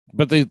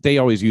 But they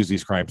always use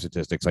these crime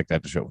statistics like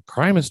that to show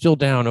crime is still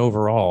down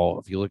overall.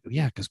 If you look,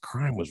 because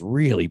crime was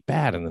really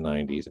bad in the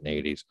 90s and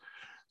 80s.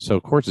 So,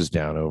 of course, it's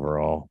down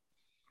overall.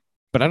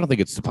 But I don't think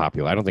it's I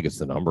don't think it's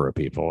the number of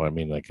people. I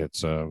mean, like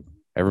it's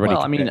Everybody,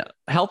 Well, I mean,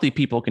 healthy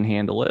people can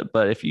handle it,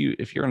 but if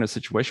you're in a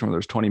situation where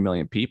there's 20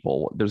 million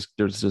people, there's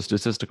a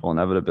statistical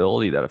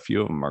inevitability that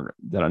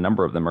a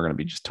number of them are going to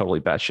be just totally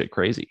batshit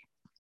crazy.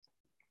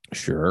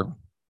 sure,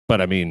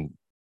 but I mean,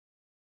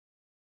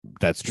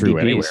 that's true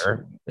VPs.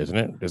 anywhere, isn't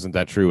it? Isn't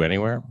that true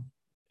anywhere?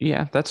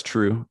 Yeah, that's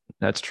true.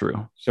 That's true.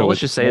 But So let's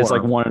it's just say it's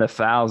like more. 1 in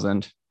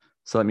 1,000.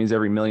 So that means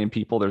every million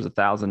people, there's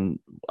 1,000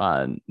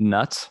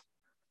 nuts.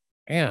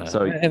 Yeah,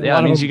 So and a yeah, it lot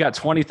of means you them. got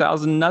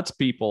 20,000 nuts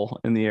people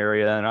in the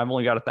area, and I've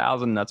only got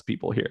 1,000 nuts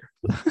people here.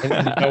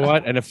 And you know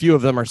what? And a few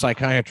of them are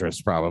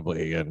psychiatrists,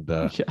 probably. And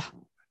Yeah, yeah,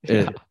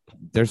 it,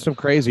 there's some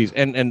crazies,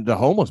 and the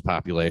homeless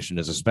population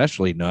is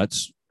especially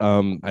nuts.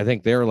 I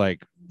think they're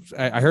like,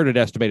 I heard it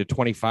estimated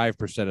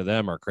 25% of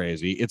them are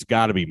crazy. It's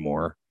got to be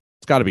more.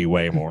 It's got to be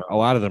way more. A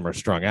lot of them are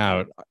strung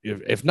out.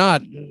 If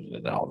not,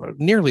 no,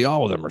 nearly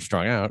all of them are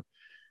strung out.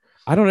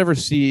 I don't ever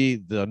see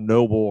the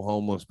noble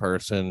homeless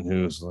person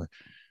who's like,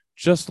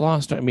 just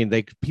lost. I mean,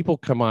 they people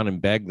come on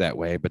and beg that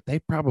way, but they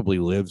probably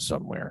live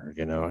somewhere.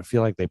 I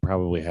feel like they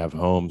probably have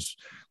homes.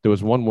 There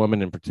was one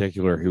woman in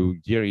particular who,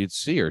 you'd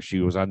see her. She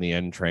was on the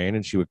N train,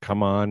 and she would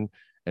come on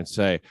and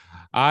say,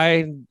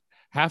 "I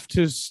have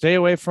to stay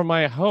away from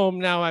my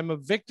home now. I'm a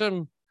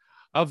victim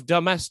of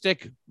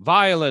domestic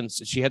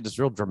violence." She had this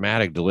real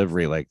dramatic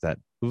delivery like that.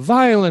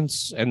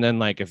 Violence. And then,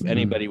 like, if Mhm.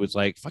 anybody was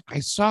like, "Fuck, I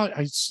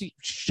see,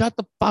 shut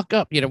the fuck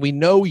up. We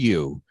know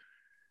you."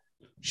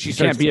 She You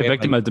starts can't be a saying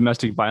victim like, of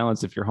domestic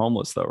violence if you're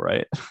homeless, though,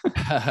 right?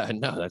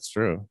 no, that's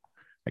true.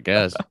 I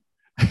guess.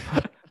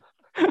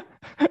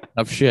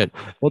 Of shit.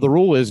 Well, the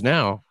rule is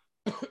now,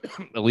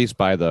 at least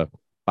by Called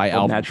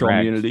Alvin natural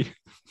Bragg, immunity.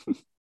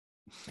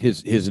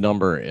 his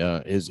number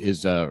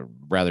is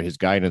rather his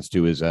guidance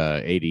to his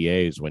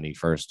ADAs when he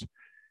first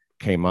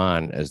came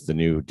on as the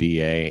new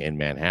DA in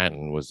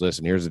Manhattan was,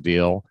 listen, here's the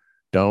deal.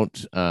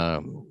 Don't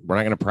we're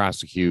not going to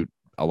prosecute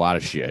a lot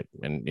of shit,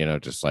 and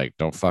just like,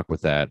 don't fuck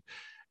with that.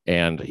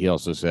 And he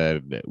also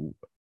said that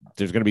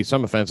there's going to be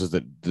some offenses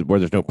that where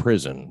there's no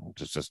prison.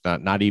 Just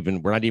not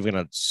even, we're not even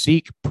going to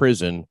seek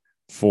prison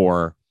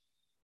for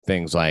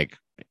things like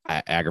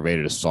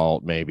aggravated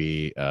assault,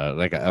 maybe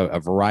like a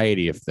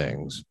variety of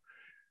things.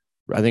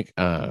 I think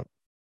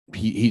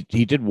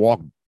he did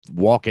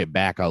walk it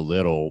back a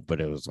little,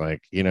 but it was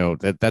like,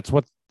 that's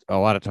what a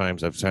lot of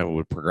times I've seen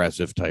with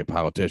progressive type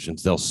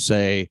politicians. They'll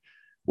say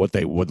what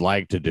they would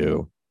like to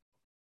do,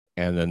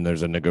 and then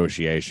there's a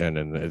negotiation,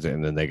 and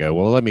then they go,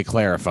 well, let me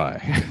clarify.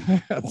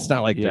 It's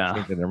not like they're Yeah.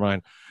 changing their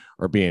mind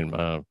or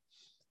being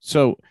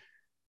so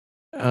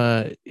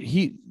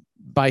he,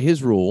 by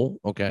his rule,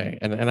 okay,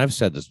 and I've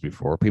said this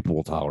before, people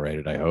will tolerate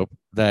it, I hope,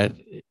 that,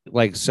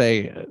 like,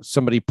 say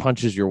somebody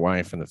punches your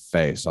wife in the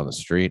face on the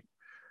street,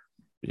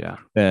 Yeah.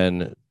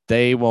 then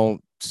they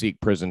won't seek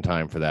prison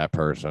time for that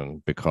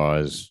person,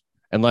 because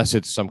unless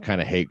it's some kind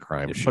of hate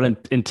crime But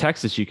shit. in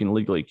Texas, you can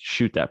legally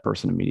shoot that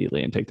person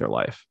immediately and take their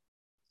life.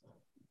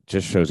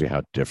 Just shows you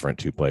how different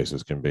two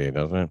places can be,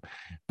 doesn't it?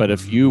 But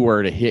if you Mhm.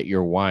 were to hit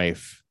your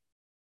wife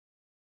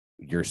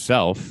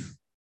yourself,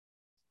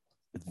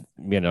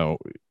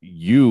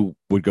 you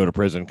would go to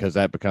prison, because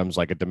that becomes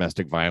like a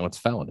domestic violence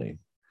felony.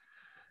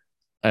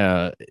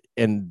 uh,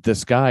 and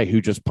this guy who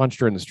just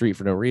punched her in the street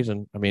for no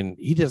reason, I mean,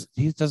 he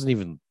doesn't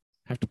even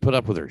have to put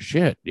up with her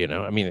shit.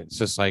 I mean, it's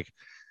just like,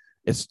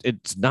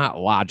 it's not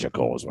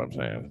logical, is what I'm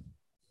saying.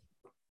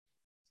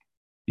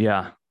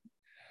 Yeah.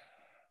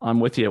 I'm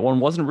with you. One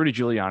wasn't Rudy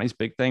Giuliani's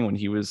big thing when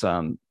he was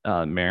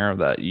mayor,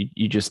 that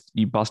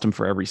you bust him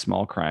for every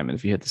small crime, and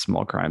if you hit the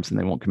small crimes, then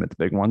they won't commit the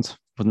big ones.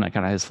 Wasn't that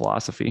kind of his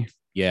philosophy?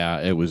 Yeah,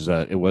 it was.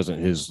 It wasn't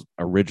his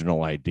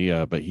original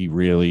idea, but he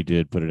really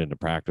did put it into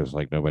practice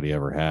like nobody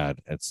ever had.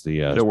 It's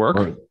Did it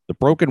work? the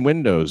broken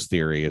windows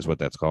theory is what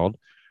that's called.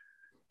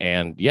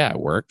 And yeah, it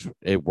worked.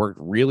 It worked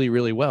really,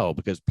 really well,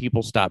 because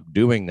people stopped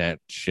doing that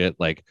shit.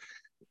 Like,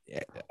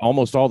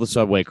 almost all the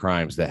subway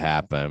crimes that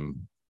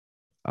happen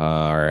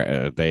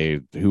are they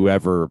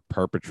whoever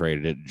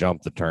perpetrated it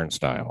jumped the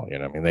turnstile.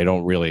 I mean, they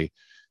don't really.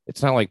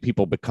 It's not like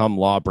people become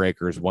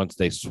lawbreakers once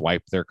they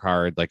swipe their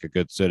card like a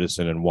good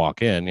citizen and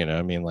walk in.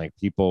 I mean, like,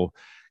 people.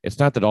 It's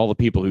not that all the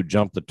people who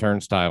jump the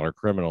turnstile are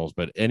criminals,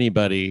 but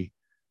anybody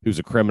who's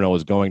a criminal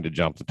is going to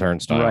jump the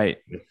turnstile. Right.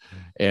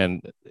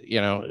 And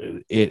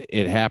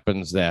it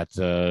happens that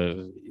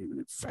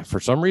for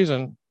some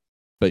reason,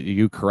 but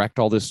you correct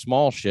all this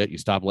small shit, you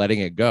stop letting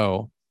it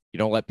go, you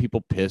don't let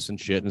people piss and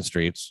shit in the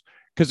streets,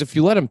 because if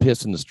you let them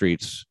piss in the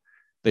streets,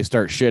 they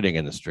start shitting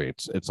in the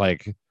streets. It's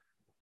like,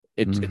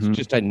 it's Mm-hmm.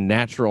 just a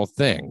natural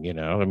thing.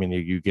 I mean,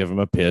 you give them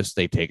a piss,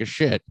 they take a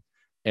shit.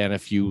 And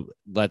if you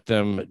let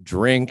them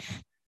drink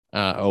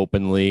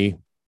openly,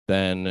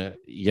 then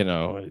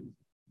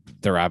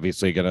they're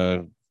obviously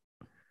gonna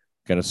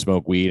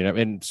smoke weed.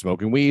 And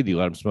smoking weed, you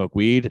let them smoke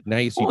weed, now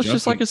you see Well, it's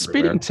just like junkies a speeding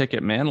everywhere.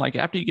 ticket, man. Like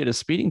after you get a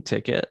speeding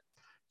ticket,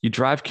 you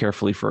drive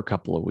carefully for a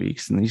couple of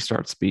weeks, and then you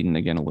start speeding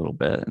again a little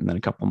bit, and then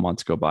a couple of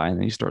months go by, and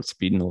then you start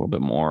speeding a little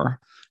bit more.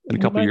 And a And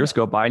you couple of might years not,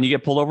 go by, and you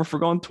get pulled over for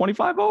going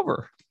 25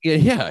 over.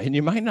 yeah, and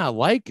you might not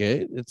like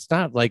it. It's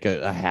not like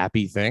a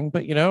happy thing,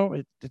 but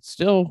it's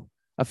still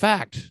a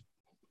fact.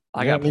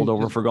 I Yeah, I got pulled mean,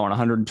 over for going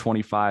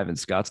 125 in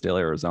Scottsdale,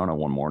 Arizona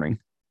one morning.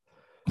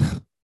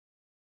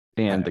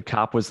 And the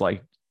cop was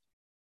like,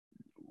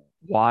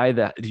 why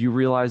that? Do you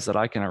realize that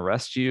I can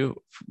arrest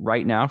you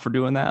right now for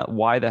doing that?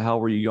 Why the hell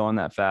were you going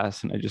that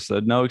fast? And I just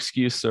said, no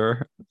excuse,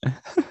 sir.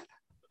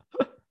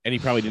 and he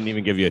probably didn't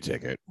even give you a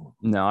ticket.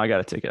 No, I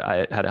got a ticket.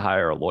 I had to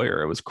hire a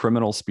lawyer. It was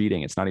criminal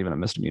speeding. It's not even a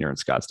misdemeanor in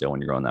Scottsdale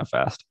when you're going that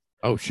fast.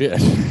 Oh shit.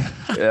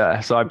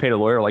 Yeah. So I paid a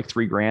lawyer like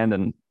 $3,000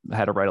 and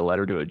had to write a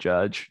letter to a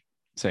judge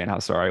saying how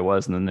sorry I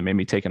was. And then they made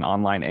me take an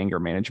online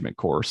anger management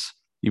course,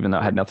 even though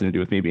it had nothing to do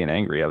with me being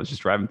angry. I was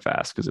just driving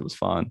fast because it was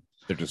fun.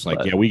 They're just like,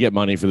 But, yeah, we get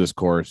money for this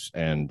course,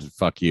 and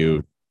fuck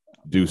you,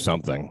 do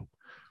something.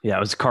 yeah, it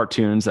was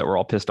cartoons that were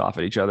all pissed off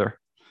at each other.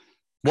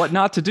 What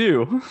not to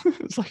do?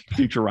 It's like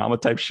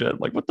Futurama type shit.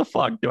 Like, what the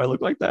fuck? Do I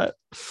look like that?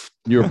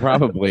 You're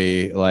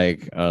probably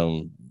like,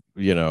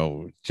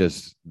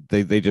 just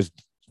they just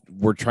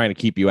were trying to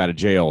keep you out of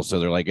jail, so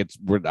they're like,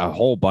 we're a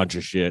whole bunch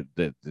of shit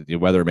that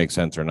whether it makes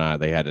sense or not,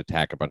 they had to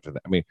tack a bunch of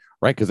that. I mean,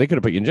 right? Because they could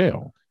have put you in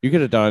jail. You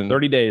could have done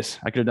 30 days.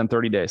 I could have done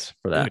 30 days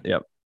for that.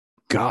 Yep.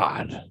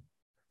 God.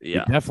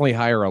 Yeah. You definitely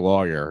hire a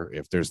lawyer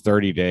if there's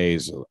 30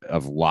 days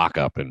of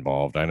lockup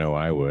involved. I know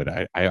I would.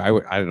 I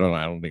don't know.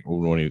 I don't think we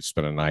want to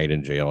spend a night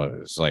in jail.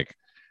 It's like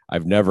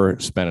I've never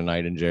spent a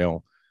night in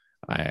jail.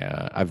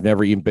 I've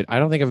never even been. I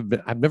don't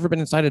think I've never been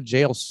inside a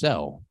jail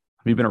cell.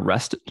 Have you been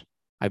arrested?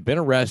 I've been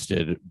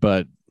arrested,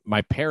 but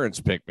my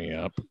parents picked me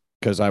up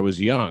because I was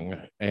young,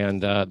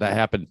 and that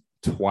happened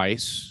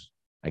twice.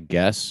 I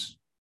guess.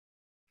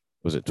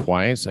 Was it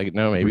twice?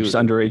 No, maybe You're it was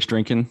just underage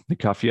drinking. They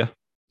cuff you.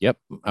 Yep,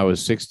 I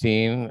was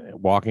 16,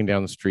 walking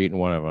down the street in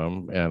one of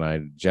them, and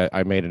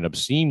I made an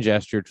obscene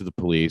gesture to the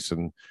police,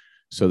 and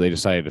so they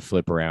decided to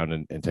flip around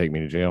and take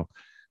me to jail.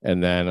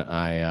 And then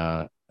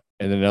and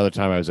then another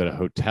time I was at a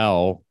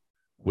hotel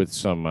with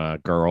some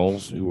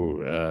girls who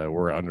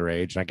were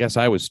underage, and I guess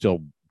I was still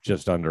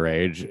just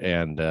underage,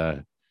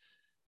 and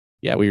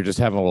yeah, we were just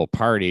having a little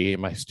party,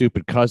 and my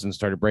stupid cousin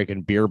started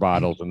breaking beer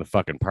bottles in the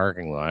fucking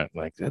parking lot.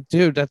 Like,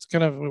 dude,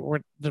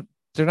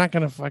 they're not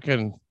gonna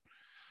fucking.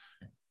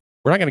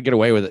 We're not going to get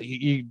away with it.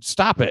 You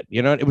stop it.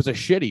 You know, it was a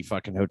shitty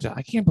fucking hotel.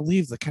 I can't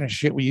believe the kind of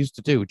shit we used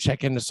to do.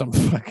 Check into some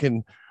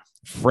fucking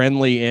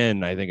Friendly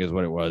Inn, I think is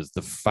what it was.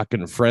 The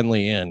fucking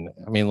Friendly Inn.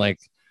 I mean, like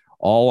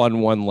all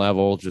on one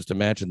level. Just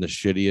imagine the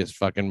shittiest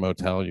fucking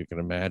motel you can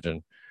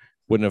imagine.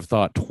 Wouldn't have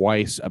thought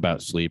twice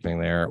about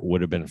sleeping there. Would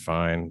have been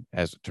fine.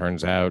 As it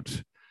turns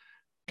out,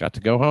 got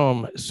to go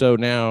home. So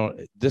now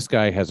this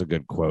guy has a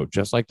good quote.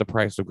 Just like the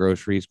price of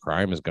groceries,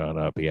 crime has gone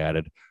up. He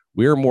added,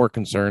 "We're more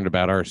concerned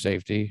about our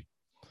safety.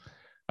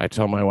 I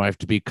tell my wife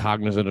to be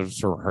cognizant of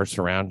her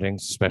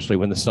surroundings, especially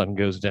when the sun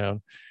goes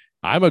down.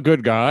 I'm a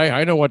good guy.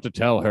 I know what to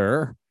tell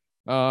her."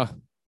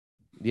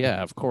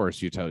 Yeah, of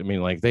course you tell. I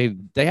mean, like they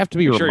have to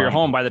be sure you're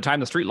home by the time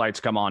the streetlights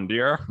come on,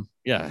 dear.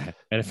 Yeah,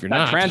 and if you're that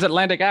not,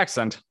 transatlantic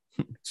accent,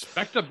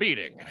 expect a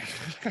beating.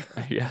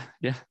 Yeah.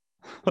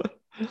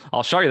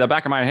 I'll show you the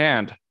back of my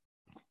hand.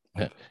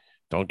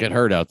 Don't get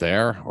hurt out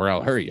there, or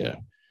I'll hurt you.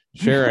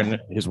 Sharon,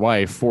 his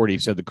wife, 40,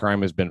 said the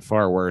crime has been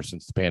far worse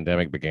since the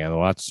pandemic began.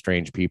 Lots of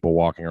strange people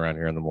walking around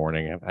here in the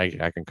morning. And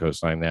I can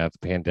co-sign that. The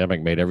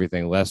pandemic made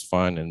everything less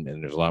fun, and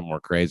there's a lot more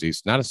crazy.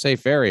 It's not a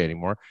safe area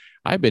anymore.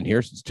 I've been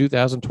here since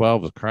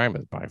 2012. The crime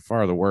is by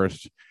far the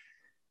worst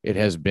it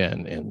has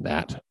been in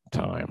that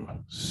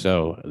time.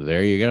 So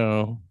there you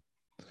go.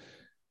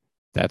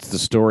 That's the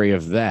story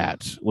of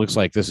that. Looks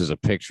like this is a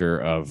picture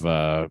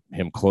of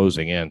him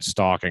closing in,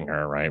 stalking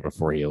her right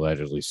before he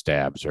allegedly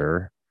stabs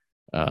her.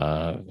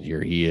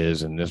 Here he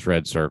is in this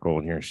red circle,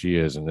 and here she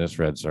is in this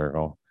red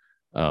circle.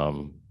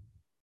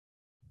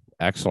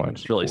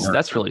 Excellent.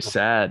 That's really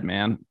sad,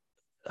 man.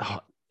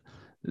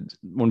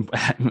 When,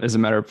 as a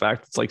matter of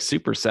fact, it's like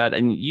super sad.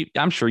 And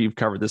I'm sure you've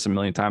covered this a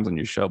million times on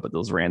your show, but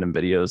those random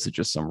videos of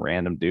just some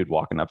random dude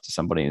walking up to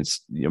somebody and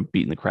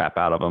beating the crap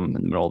out of them in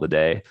the middle of the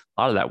day.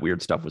 A lot of that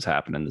weird stuff was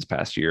happening this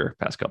past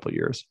couple of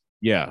years.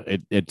 Yeah,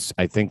 it's.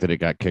 I think that it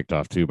got kicked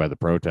off too by the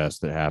protests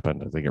that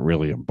happened. I think it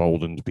really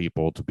emboldened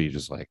people to be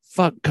just like,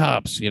 "Fuck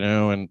cops,"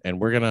 and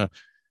we're gonna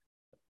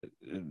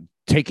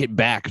take it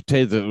back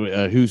to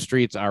the whose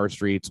streets, our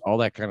streets, all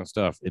that kind of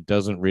stuff. It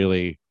doesn't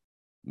really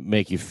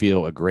make you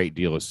feel a great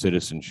deal of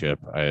citizenship.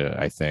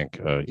 I think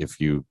if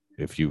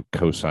you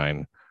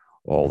co-sign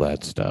all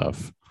that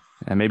stuff.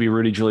 And maybe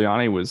Rudy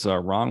Giuliani was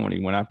wrong when he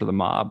went after the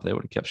mob. They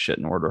would have kept shit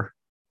in order.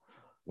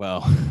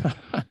 Well,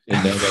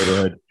 in their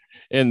neighborhood.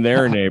 In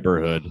their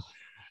neighborhood,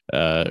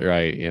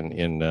 right?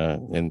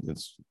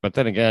 But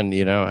then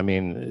again, I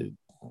mean,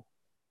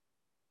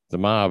 the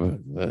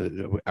mob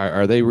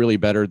are they really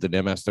better than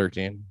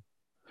MS-13?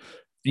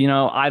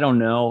 I don't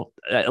know.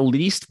 At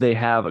least they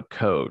have a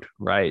code,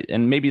 right?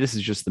 And maybe this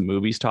is just the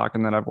movies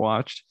talking that I've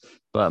watched,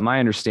 but my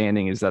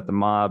understanding is that the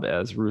mob,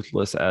 as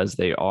ruthless as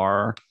they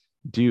are,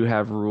 do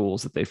have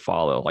rules that they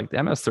follow. Like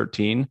the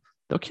MS-13,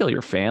 they'll kill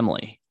your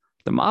family.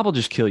 The mob will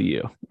just kill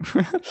you,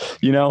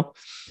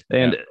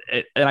 And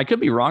I could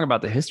be wrong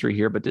about the history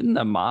here, but didn't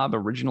the mob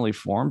originally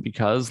form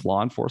because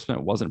law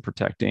enforcement wasn't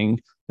protecting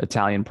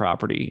Italian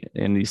property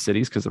in these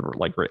cities because of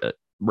like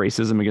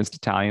racism against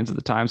Italians at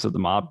the time. So the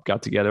mob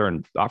got together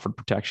and offered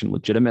protection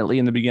legitimately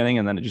in the beginning,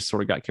 and then it just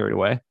sort of got carried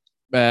away.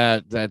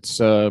 That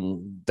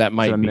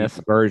might be myth?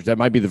 the version. That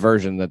might be the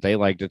version that they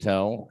like to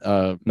tell.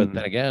 But then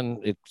Mhm. again,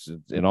 it's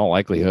in all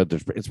likelihood,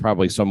 it's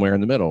probably somewhere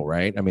in the middle,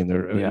 right? I mean,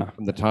 Yeah.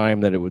 from the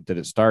time that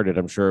it started,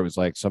 I'm sure it was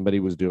like somebody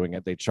was doing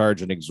it. They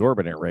charge an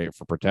exorbitant rate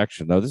for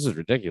protection. No, this is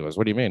ridiculous.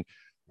 What do you mean?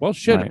 Well,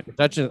 shit, Right.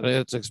 protection,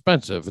 it's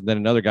expensive. And then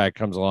another guy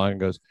comes along and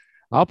goes,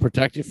 "I'll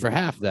protect you for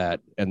half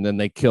that," and then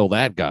they kill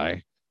that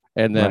guy.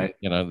 And then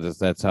Right.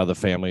 that's how the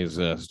families.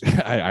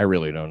 I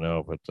really don't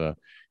know, but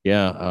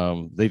yeah,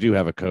 they do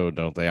have a code,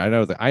 don't they?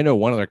 I know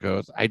one of their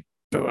codes. I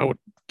would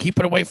keep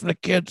it away from the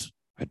kids.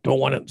 I don't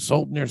want it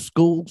sold in their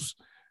schools.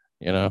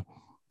 You know,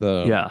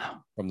 the Yeah.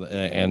 from the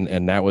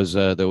and that was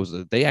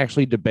they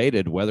actually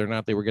debated whether or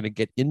not they were going to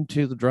get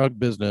into the drug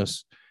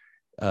business,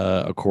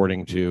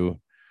 according to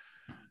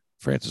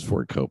Francis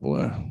Ford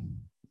Coppola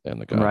and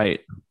the God.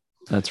 Right.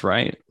 That's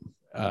right.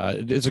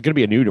 It's going to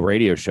be a new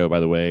radio show, by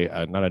the way,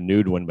 not a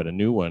nude one, but a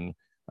new one,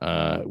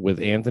 with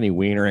Anthony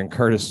Weiner and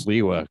Curtis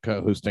Lewa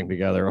co-hosting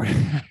together.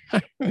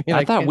 I mean,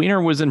 I thought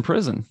Wiener was in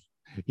prison.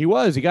 he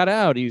was. He got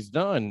out. He's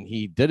done.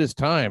 He did his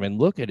time. And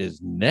look at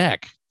his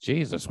neck.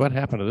 Jesus, what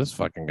happened to this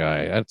fucking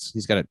guy?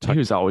 He's got it He tucked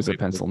was always a away.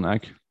 pencil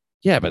neck.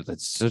 Yeah, but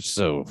that's such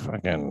so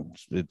fucking.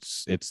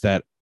 It's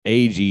that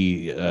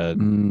agey.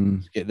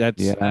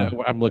 That's Yeah. I'm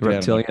looking at him like,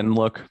 Reptilian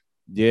look.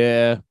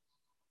 yeah,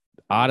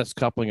 oddest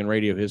coupling in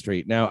radio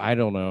history. Now I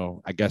don't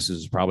know. I guess this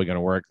is probably going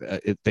to work.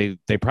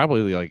 They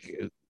probably like,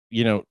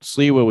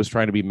 Sliwa was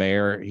trying to be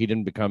mayor. He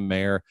didn't become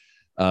mayor.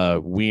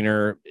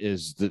 Wiener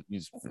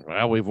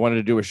well, we've wanted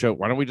to do a show.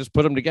 Why don't we just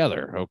put them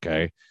together?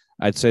 Okay.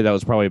 I'd say that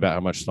was probably about how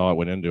much thought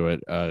went into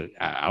it.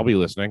 I'll be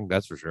listening.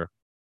 That's for sure.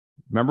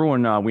 Remember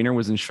when Wiener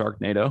was in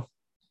Sharknado?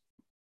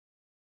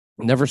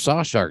 Never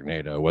saw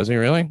Sharknado. Was he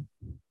really?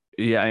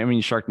 Yeah, I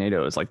mean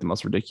Sharknado is like the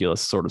most ridiculous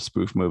sort of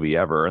spoof movie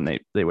ever, and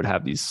they would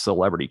have these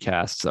celebrity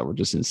casts that were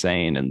just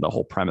insane, and the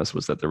whole premise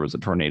was that there was a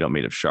tornado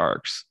made of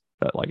sharks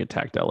that like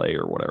attacked L.A.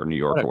 or whatever, New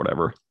York or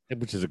whatever.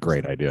 Which is a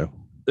great idea.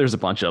 There's a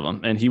bunch of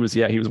them, and he was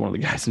one of the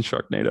guys in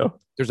Sharknado.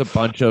 There's a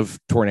bunch of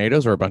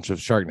tornadoes or a bunch of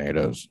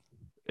Sharknadoes.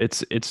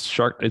 It's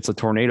a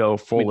tornado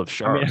full of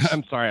sharks.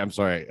 I'm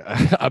sorry.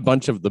 A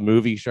bunch of the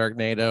movie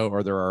Sharknado,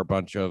 or there are a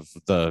bunch of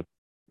those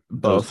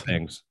Both.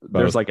 things.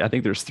 There's I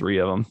think there's 3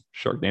 of them.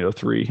 Sharknado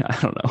 3.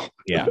 I don't know.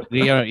 Yeah.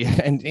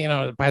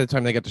 And by the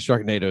time they get to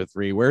Sharknado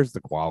 3, where's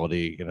the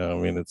quality? I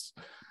mean, it's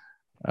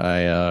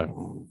I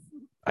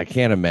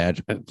can't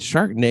imagine.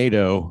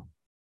 Sharknado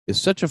is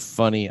such a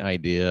funny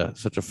idea,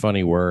 such a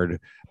funny word,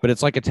 but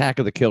it's like Attack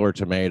of the Killer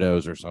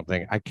Tomatoes or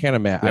something. I can't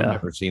imagine. Yeah. I've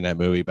never seen that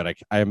movie, but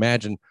I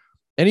imagine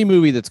any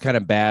movie that's kind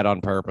of bad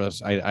on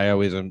purpose, I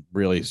always am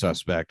really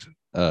suspicious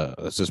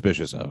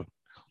of.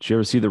 Did you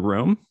ever see The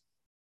Room?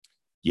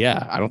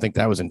 Yeah, I don't think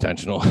that was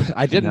intentional.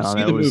 I didn't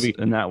see the movie,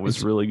 and that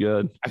was really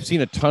good. I've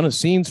seen a ton of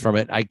scenes from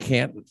it. I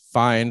can't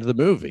find the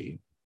movie.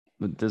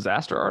 The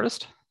Disaster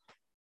Artist?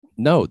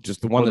 No,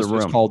 just the one that's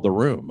just called The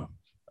Room.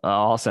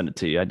 I'll send it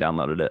to you. I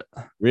downloaded it.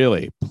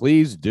 Really?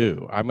 Please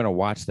do. I'm going to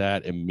watch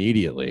that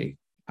immediately.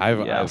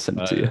 I'll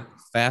send it to you.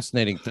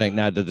 Fascinating thing.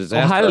 Now, the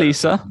Disaster. Oh, hi,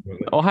 Lisa.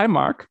 Oh, hi,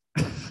 Mark.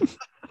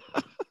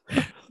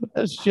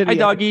 That's shitty. Hi,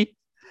 doggy.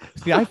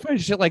 See, I find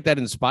shit like that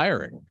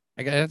inspiring.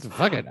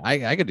 Fuck it.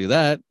 I could do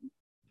that.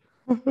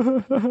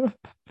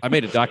 I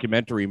made a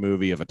documentary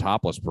movie of a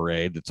topless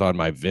parade that's on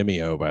my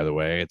Vimeo, by the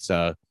way. It's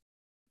my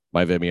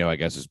Vimeo, I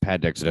guess, is Pat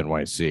Dixon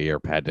NYC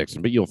or Pat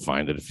Dixon, but you'll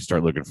find it if you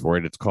start looking for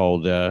it. It's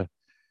called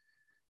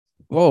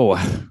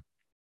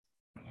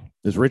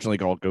it's originally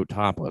called Go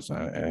Topless,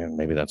 and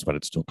maybe that's what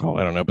it's still called.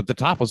 I don't know, but the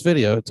topless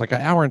video, it's like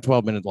an hour and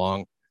 12 minutes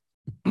long.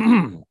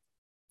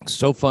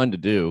 So fun to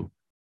do,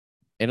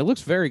 and it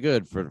looks very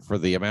good for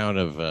the amount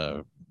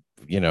of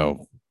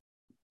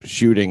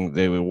shooting.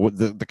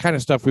 The kind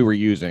of stuff we were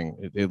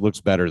using. It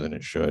looks better than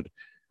it should.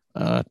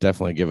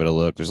 Definitely give it a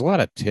look. There's a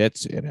lot of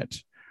tits in it,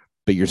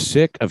 but you're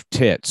sick of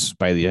tits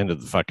by the end of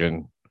the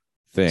fucking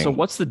thing. So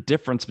what's the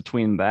difference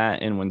between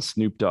that and when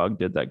Snoop Dogg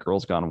did that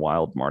Girls Gone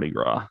Wild Mardi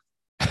Gras?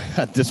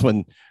 This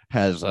one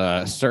has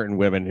certain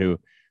women who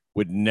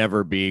would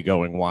never be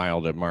going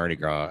wild at Mardi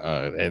Gras,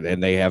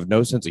 and they have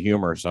no sense of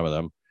humor, some of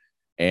them,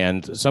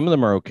 and some of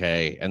them are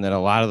okay, and then a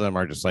lot of them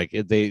are just like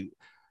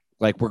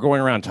we're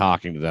going around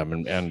talking to them,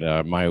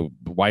 and my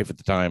wife at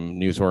the time,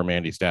 news whore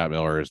Mandy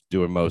Statmiller, is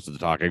doing most of the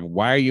talking.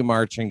 Why are you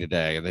marching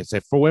today? And they say,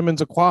 for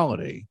women's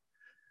equality.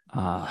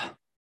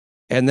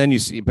 And then you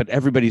see, but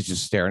everybody's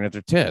just staring at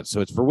their tits.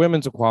 So it's for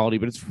women's equality,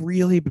 but it's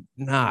really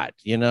not,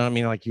 I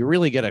mean, like, you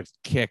really get a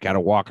kick out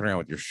of walking around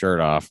with your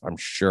shirt off, I'm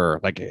sure.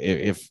 Like,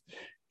 if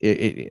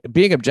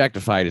being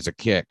objectified is a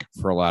kick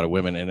for a lot of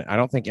women. And I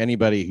don't think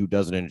anybody who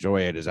doesn't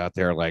enjoy it is out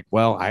there like,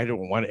 well, I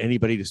don't want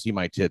anybody to see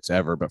my tits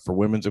ever, but for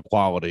women's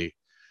equality,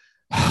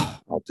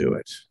 I'll do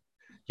it.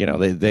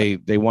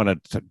 They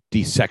want to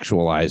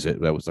desexualize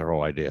it. That was their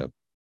whole idea.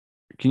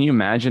 Can you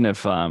imagine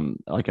if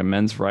like a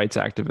men's rights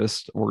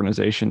activist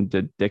organization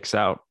did Dicks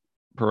Out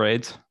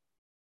parades?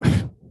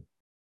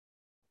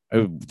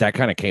 that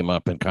kind of came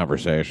up in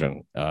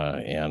conversation,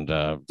 and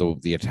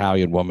the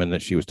Italian woman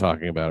that she was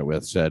talking about it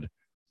with said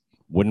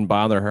wouldn't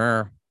bother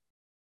her.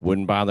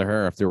 Wouldn't bother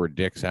her if there were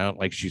dicks out.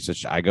 Like she said,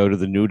 I go to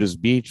the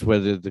nudist beach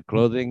with the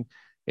clothing,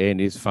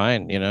 and it's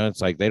fine. You know,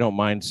 it's like they don't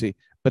mind see,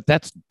 but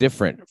that's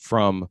different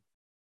from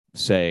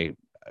say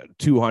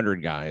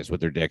 200 guys with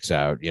their dicks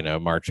out, you know,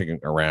 marching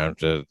around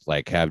to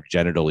like have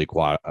genital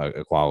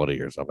equality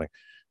or something.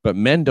 But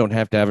men don't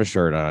have to have a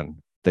shirt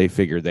on. They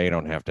figure they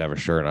don't have to have a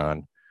shirt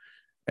on,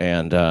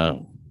 and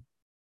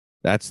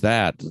that's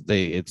that.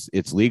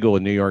 It's legal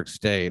in New York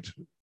State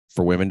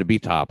for women to be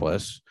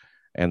topless,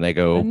 and they I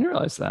go, didn't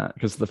realize that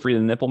because the free the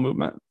nipple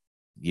movement.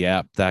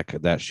 yeah,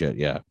 that shit,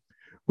 yeah,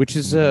 which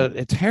is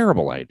a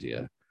terrible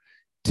idea.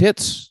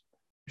 Tits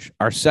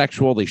are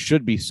sexual. They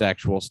should be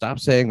sexual. Stop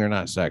saying they're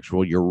not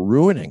sexual. You're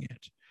ruining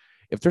it.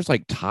 If there's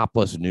like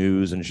topless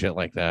news and shit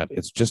like that,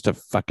 it's just a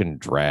fucking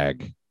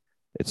drag.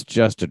 It's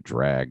just a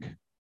drag.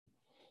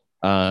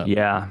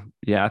 Yeah,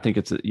 I think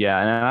yeah,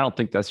 and I don't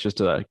think that's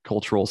just a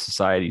cultural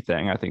society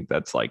thing. I think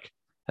that's like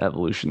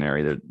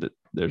evolutionary.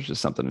 There's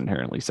just something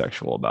inherently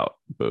sexual about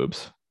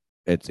boobs.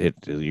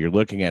 You're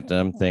looking at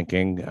them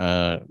thinking,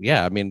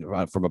 yeah, I mean,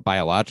 from a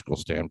biological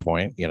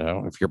standpoint, you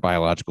know, if your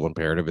biological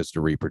imperative is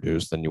to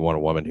reproduce, then you want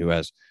a woman who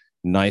has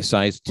nice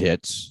sized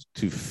tits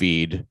to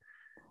feed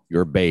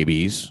your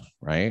babies,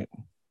 right?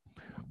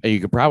 And you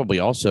could probably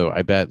also,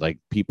 I bet, like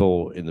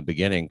people in the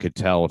beginning could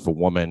tell if a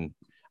woman.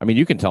 I mean,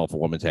 you can tell if a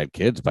woman's had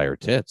kids by her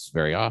tits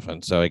very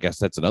often. So I guess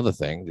that's another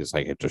thing. Just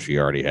like, does she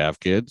already have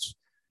kids?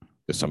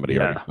 Does somebody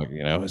already, Yeah.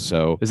 you know?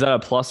 So Is that a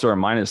plus or a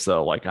minus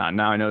though? Like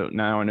now I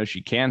know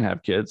she can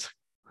have kids.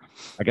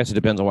 I guess it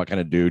depends on what kind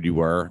of dude you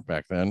were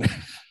back then.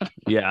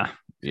 Yeah.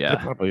 Yeah.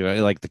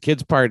 Probably like the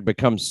kids part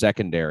becomes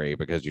secondary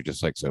because you're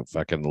just like so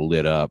fucking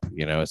lit up.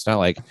 You know, it's not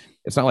like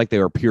they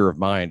were pure of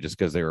mind just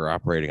because they were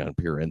operating on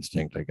pure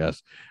instinct. I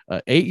guess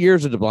 8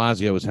 years of De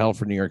Blasio was hell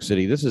for New York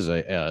City. This is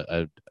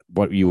a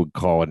what you would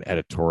call an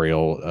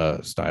editorial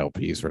style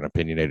piece or an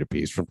opinionated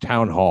piece from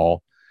Town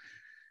Hall.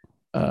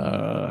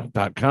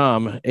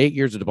 .com. 8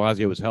 years of De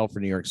Blasio was hell for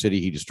New York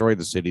City. He destroyed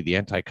the city. The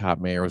anti-cop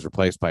mayor was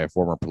replaced by a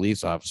former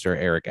police officer.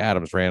 Eric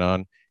Adams ran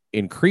on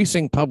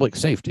increasing public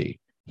safety.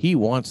 He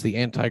wants the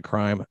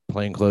anti-crime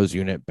plainclothes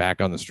unit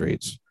back on the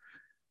streets,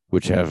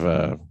 which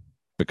have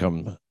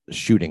become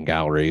shooting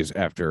galleries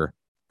after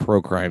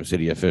pro-crime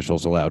city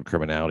officials allowed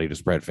criminality to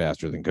spread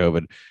faster than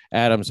COVID.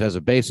 Adams has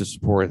a base of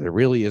support that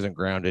really isn't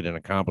grounded in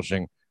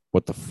accomplishing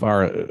what the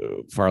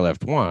far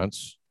left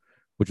wants,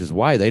 which is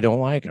why they don't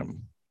like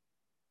him.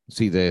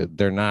 See,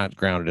 they're not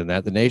grounded in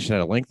that. The Nation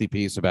had a lengthy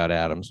piece about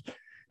Adams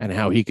and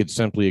how he could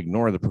simply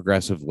ignore the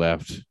progressive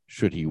left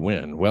should he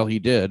win. Well, he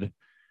did.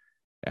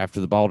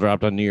 After the ball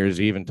dropped on New Year's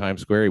Eve in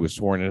Times Square, he was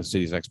sworn in as the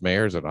city's next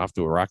mayor and off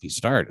to a rocky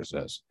start, it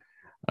says.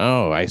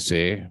 Oh, I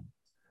see.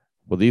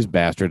 Well, these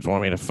bastards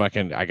want me to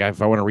fucking,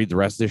 if I want to read the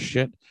rest of this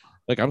shit,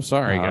 like, I'm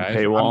sorry, guys.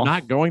 Paywall. I'm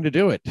not going to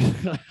do it.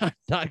 I'm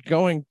not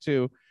going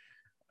to.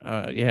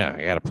 Yeah,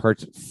 I got to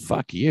purchase.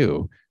 Fuck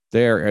you.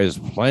 There is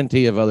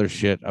plenty of other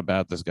shit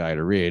about this guy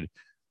to read.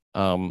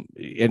 And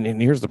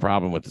here's the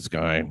problem with this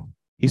guy.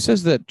 He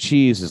says that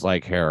cheese is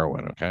like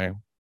heroin, okay?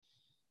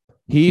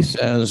 He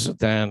says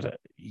that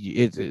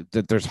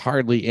that there's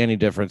hardly any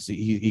difference.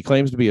 He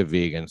claims to be a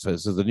vegan. So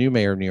this is the new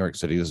mayor of New York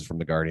City. This is from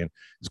The Guardian.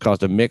 It's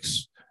caused a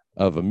mix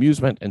of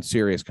amusement and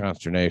serious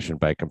consternation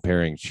by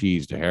comparing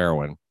cheese to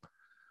heroin.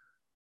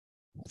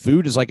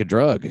 Food is like a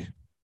drug,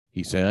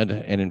 he said.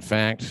 And in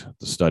fact,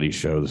 the studies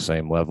show the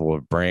same level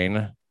of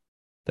brain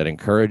that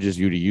encourages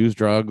you to use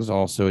drugs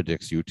also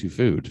addicts you to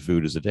food.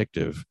 Food is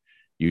addictive.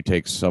 You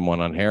take someone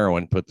on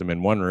heroin, put them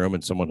in one room,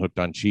 and someone hooked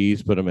on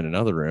cheese, put them in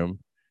another room,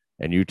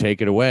 and you take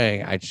it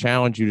away. I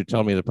challenge you to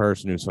tell me the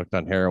person who's hooked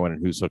on heroin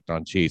and who's hooked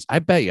on cheese. I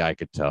bet you I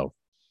could tell.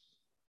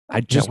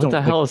 I just what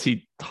the hell is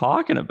he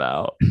talking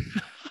about?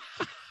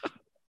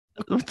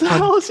 What the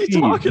hell is he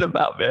talking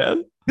about,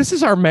 man? This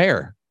is our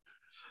mayor.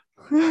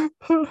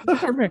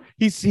 Our mayor.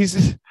 He's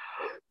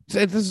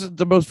this is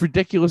the most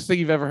ridiculous thing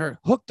you've ever heard.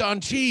 Hooked on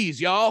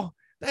cheese, y'all.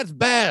 That's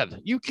bad.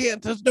 You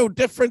can't. There's no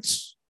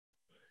difference.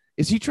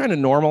 Is he trying to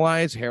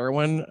normalize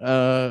heroin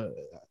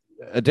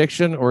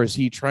addiction, or is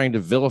he trying to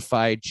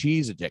vilify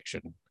cheese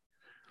addiction?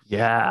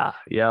 Yeah.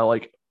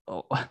 Like,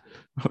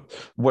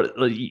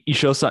 what you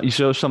show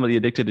somebody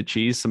addicted to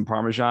cheese some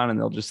Parmesan, and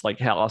they'll just like,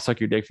 hell, I'll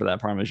suck your dick for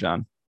that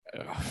Parmesan.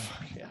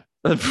 Yeah.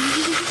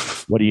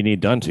 What do you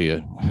need done to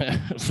you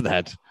for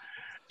that?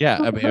 Yeah,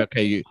 I mean,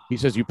 okay. He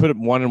says you put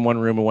one in one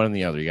room and one in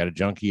the other. You got a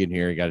junkie in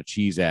here, you got a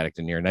cheese addict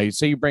in here. Now you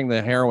say you bring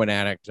the heroin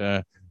addict,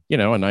 a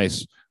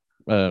nice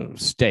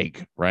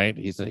steak, right?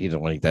 He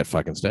don't want to eat that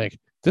fucking steak.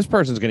 This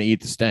person's going to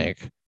eat the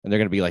steak, and they're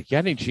going to be like, "You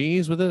got any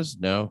cheese with this?"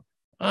 No.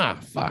 Ah,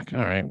 fuck. All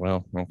right.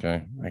 Well,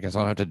 okay. I guess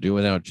I'll have to do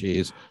without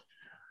cheese.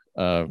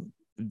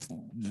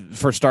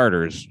 For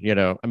starters,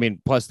 I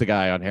mean, plus the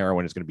guy on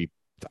heroin is going to be,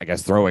 I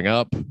guess, throwing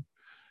up,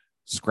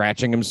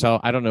 scratching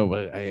himself. I don't know,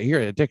 but I hear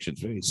addictions.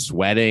 He's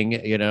sweating,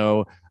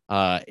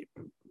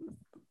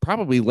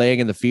 probably laying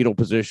in the fetal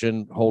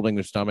position, holding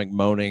their stomach,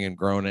 moaning and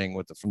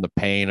groaning from the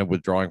pain of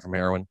withdrawing from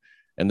heroin.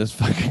 And this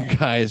fucking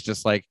guy is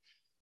just like,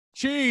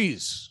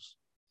 cheese.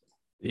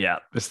 Yeah,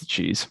 it's the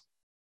cheese.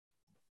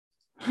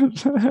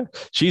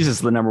 Cheese is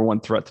the number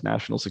one threat to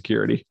national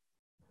security.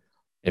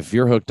 If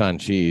you're hooked on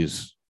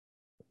cheese,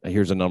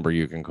 here's a number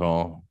you can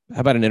call.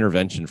 How about an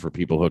intervention for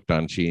people hooked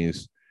on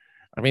cheese?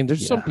 I mean,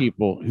 there's some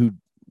people who,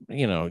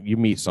 you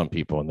meet some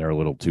people and they're a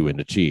little too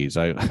into cheese.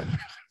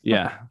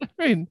 Yeah.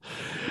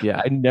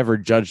 I never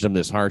judged them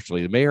this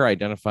harshly. The mayor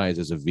identifies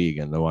as a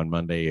vegan, though on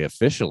Monday he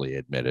officially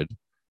admitted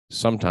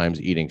sometimes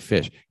eating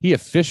fish. He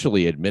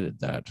officially admitted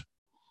that.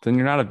 Then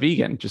you're not a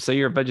vegan. Just say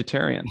you're a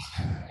vegetarian.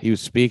 He was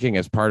speaking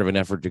as part of an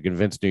effort to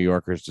convince New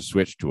Yorkers to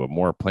switch to a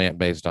more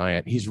plant-based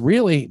diet. He's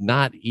really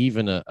not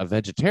even a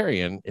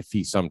vegetarian if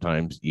he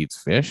sometimes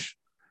eats fish.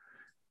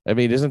 I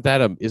mean, isn't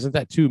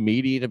that too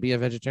meaty to be a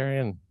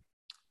vegetarian?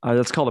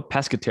 That's called a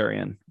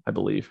pescatarian, I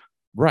believe.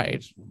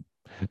 Right.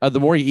 The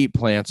more you eat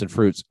plants and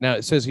fruits. Now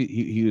it says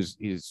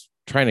he's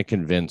trying to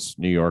convince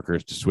New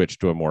Yorkers to switch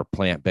to a more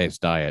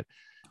plant-based diet.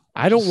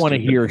 I don't want to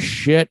hear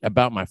shit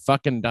about my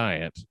fucking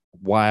diet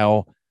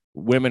while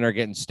women are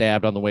getting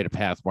stabbed on the way to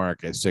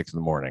Pathmark at 6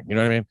 a.m. You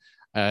know what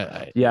I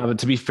mean? Yeah, but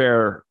to be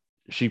fair,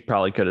 she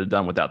probably could have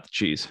done without the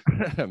cheese.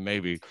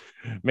 maybe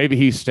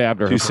he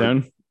stabbed her too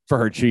soon for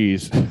her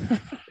cheese.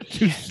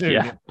 Too soon.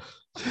 Yeah.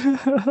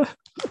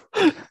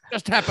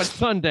 Just happened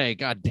Sunday.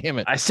 God damn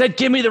it! I said,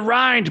 give me the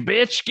rind,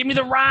 bitch. Give me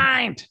the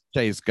rind.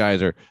 These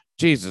guys are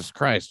Jesus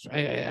Christ.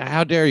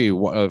 How dare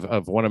you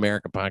of One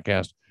America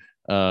podcast?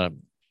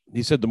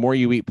 He said the more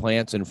you eat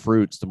plants and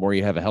fruits, the more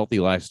you have a healthy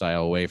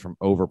lifestyle away from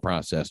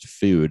overprocessed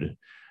food,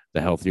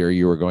 the healthier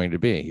you are going to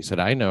be. He said,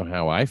 I know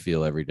how I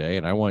feel every day,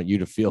 and I want you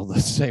to feel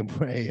the same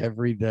way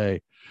every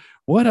day.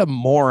 What a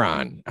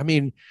moron. I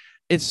mean,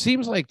 it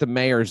seems like the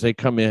mayors, they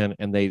come in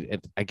and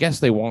I guess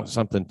they want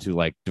something to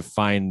like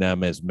define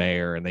them as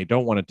mayor, and they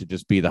don't want it to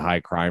just be the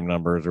high crime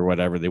numbers or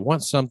whatever. They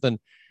want something.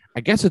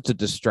 I guess it's a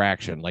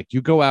distraction. Like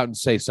you go out and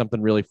say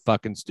something really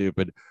fucking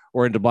stupid,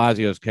 or in de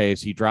Blasio's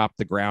case, he dropped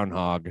the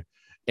groundhog.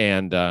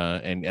 And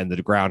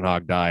the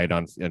groundhog died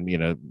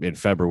in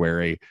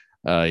February.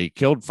 He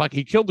killed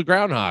the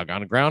groundhog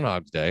on a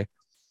Groundhog's Day,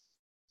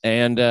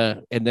 and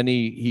then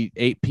he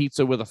ate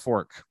pizza with a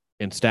fork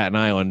in Staten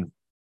Island.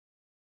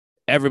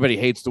 Everybody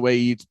hates the way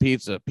he eats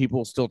pizza.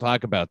 People still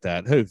talk about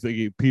that. Hey, they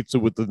eat pizza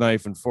with the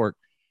knife and fork.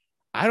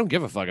 I don't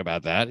give a fuck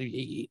about that.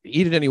 Eat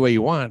it any way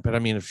you want. But I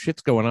mean, if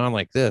shit's going on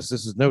like this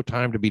is no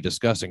time to be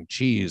discussing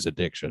cheese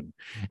addiction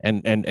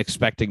and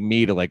expecting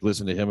me to like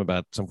listen to him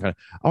about some kind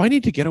of, I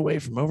need to get away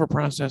from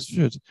overprocessed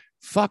foods.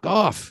 Fuck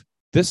off.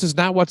 This is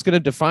not what's going to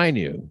define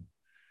you.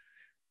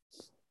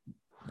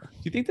 Do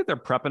you think that they're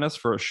prepping us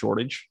for a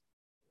shortage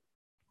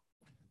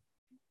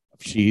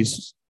of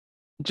cheese?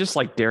 Just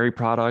like dairy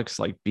products,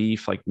 like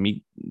beef, like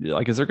meat.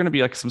 Like, is there going to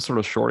be like some sort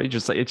of shortage?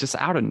 It's just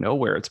out of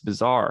nowhere. It's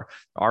bizarre.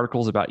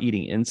 Articles about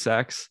eating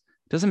insects.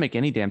 It doesn't make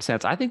any damn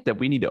sense. I think that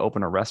we need to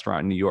open a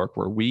restaurant in New York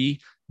where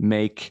we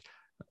make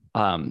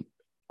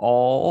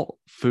all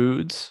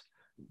foods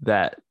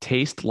that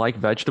taste like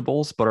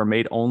vegetables, but are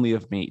made only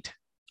of meat,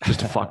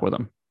 just to fuck with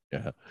them.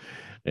 Yeah.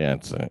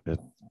 It's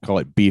call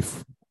it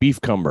beef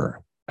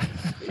cumber.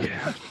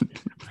 Yeah.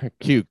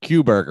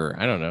 Q burger.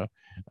 I don't know.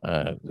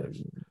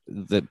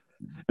 That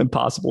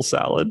Impossible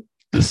salad.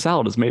 The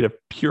salad is made of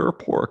pure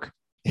pork.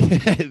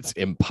 It's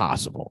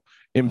impossible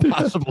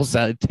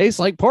salad. It tastes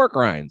like pork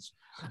rinds.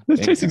 It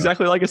tastes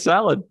exactly like a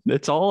salad.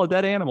 It's all a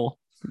dead animal.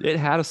 It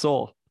had a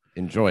soul.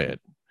 Enjoy it.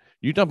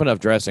 You dump enough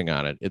dressing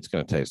on it, it's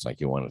going to taste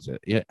like you want it to.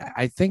 Yeah,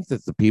 I think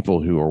that the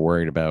people who are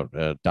worried about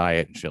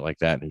diet and shit like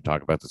that, and who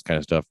talk about this kind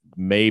of stuff,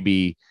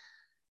 maybe,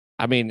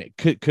 I mean,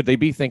 could they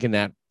be thinking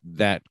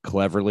that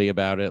cleverly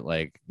about it?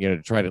 Like,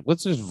 to try to,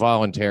 let's just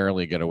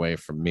voluntarily get away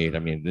from meat. I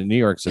mean, New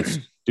York's a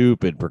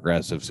stupid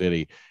progressive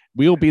city.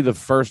 We'll be the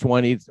first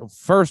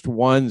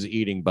ones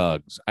eating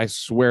bugs. I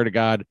swear to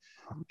God,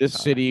 this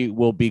city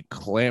will be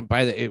clamped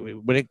by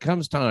when it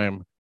comes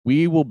time,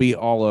 we will be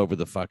all over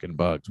the fucking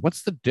bugs.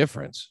 What's the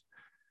difference?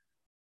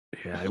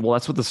 Yeah, well,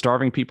 that's what the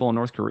starving people in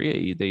North Korea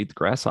eat. They eat the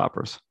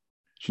grasshoppers.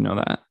 Did you know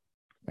that?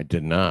 I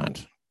did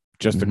not.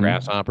 Just the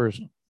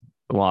grasshoppers?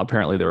 Well,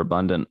 apparently they're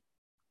abundant.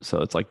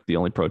 So it's like the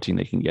only protein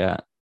they can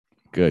get.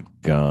 Good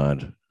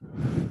God.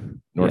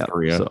 North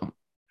Korea. So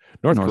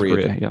North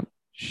Korea. Yeah.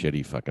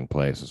 Shitty fucking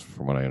places,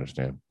 from what I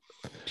understand.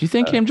 Do you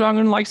think Kim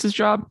Jong-un likes his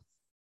job?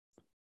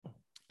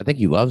 I think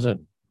he loves it.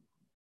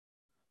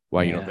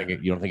 Why, you don't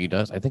think he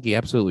does? I think he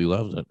absolutely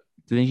loves it.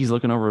 Do you think he's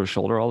looking over his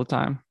shoulder all the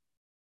time?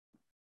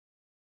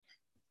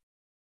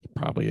 He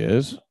probably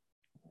is.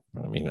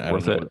 I mean,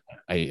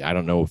 I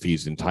don't know if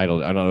he's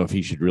entitled. I don't know if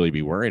he should really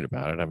be worried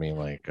about it. I mean,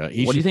 like, what do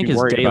you think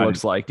his day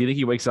looks like? Do you think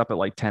he wakes up at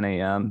like 10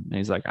 a.m. and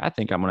he's like, I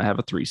think I'm going to have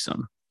a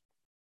threesome?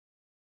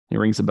 He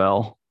rings a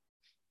bell.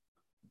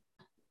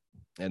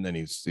 And then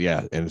and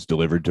it's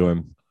delivered to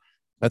him.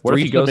 What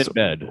if he goes to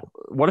bed?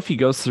 What if he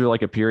goes through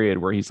like a period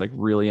where he's like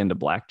really into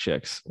black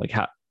chicks? Like,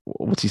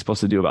 what's he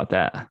supposed to do about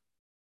that?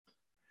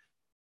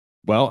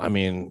 Well, I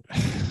mean,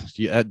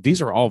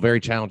 these are all very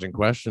challenging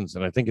questions.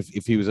 And I think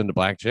if he was into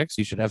black chicks,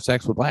 he should have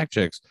sex with black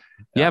chicks.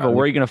 Yeah, but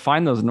where are you going to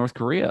find those in North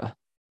Korea?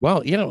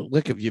 Well,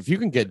 look, if you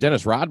can get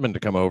Dennis Rodman to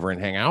come over and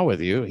hang out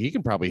with you, he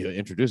can probably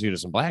introduce you to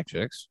some black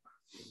chicks.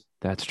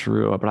 That's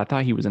true. But I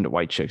thought he was into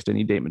white chicks. Didn't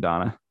he date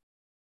Madonna?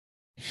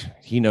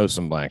 He knows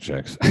some black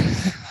chicks.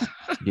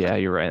 Yeah,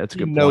 you're right. That's a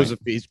He good knows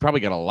point. he's probably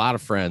got a lot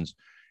of friends.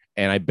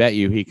 And I bet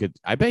you he could.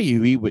 I bet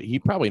you he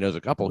probably knows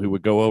a couple who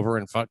would go over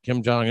and fuck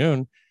Kim Jong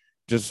Un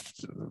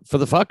just for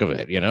the fuck of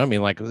it. I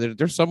mean, like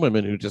there's some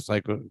women who just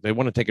like they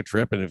want to take a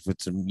trip, and if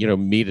it's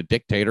meet a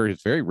dictator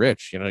who's very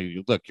rich,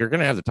 look, you're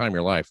gonna have the time of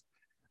your life.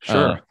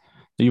 Sure.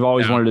 You've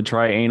always now, wanted to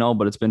try anal,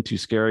 but it's been too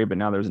scary. But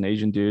now there's an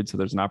Asian dude, so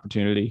there's an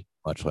opportunity.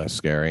 much less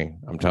scary.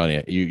 I'm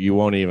telling you, you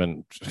won't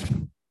even.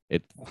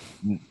 It.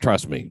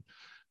 Trust me,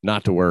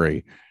 not to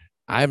worry.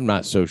 I'm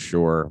not so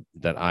sure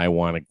that I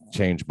want to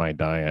change my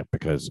diet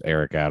because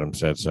Eric Adams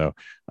said so.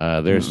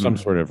 There's some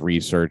sort of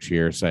research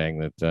here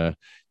saying that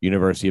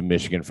University of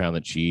Michigan found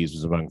that cheese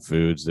was among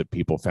foods that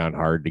people found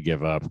hard to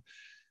give up.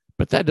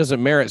 But that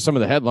doesn't merit some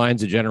of the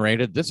headlines it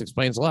generated. This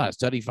explains a lot.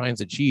 Study finds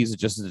that cheese is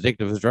just as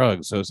addictive as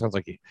drugs. So it sounds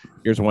like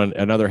here's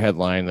another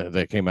headline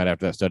that came out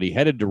after that study.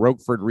 Headed to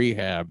Roquefort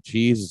rehab.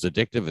 Cheese is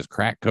addictive as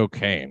crack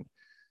cocaine.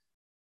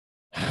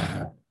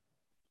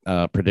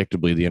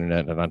 Predictably, the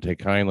internet did not take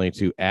kindly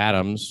to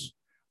Adams'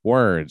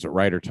 words.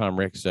 Writer Tom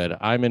Rick said,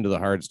 I'm into the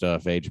hard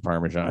stuff, aged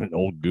Parmesan and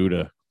old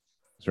Gouda.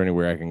 Is there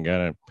anywhere I can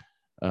get it?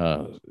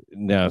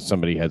 Now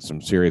somebody had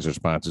some serious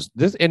responses.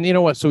 And you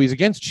know what? So he's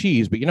against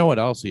cheese, but you know what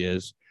else he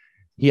is?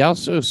 He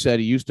also said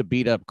he used to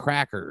beat up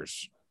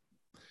crackers.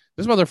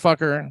 This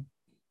motherfucker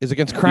is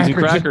against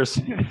crackers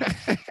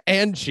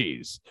and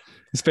cheese.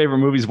 His favorite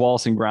movie is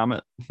Wallace and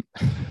Gromit.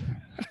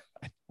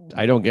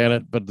 I don't get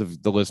it, but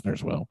the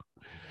listeners will.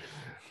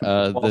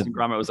 Wallace and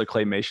Gromit was a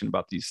claymation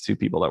about these two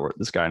people that were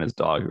this guy and his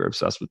dog who were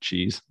obsessed with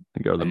cheese.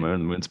 They go to the moon,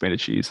 the moon's made of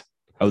cheese.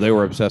 Oh, they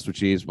were obsessed with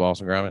cheese,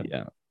 Wallace and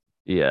Gromit?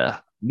 Yeah.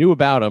 Knew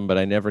about them, but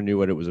I never knew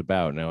what it was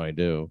about. Now I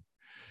do.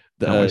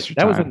 Was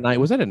that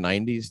a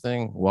 90s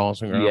thing,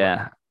 Wallace and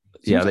Gromit?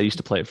 Yeah, they used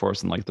to play it for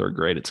us in like third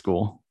grade at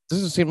school.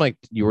 Doesn't seem like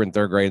you were in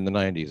third grade in the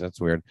 90s.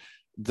 That's weird.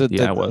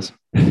 I was.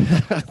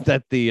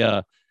 That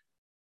the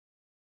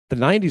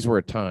 90s were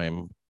a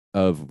time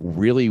of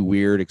really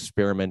weird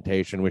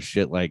experimentation with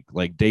shit like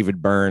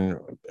David Byrne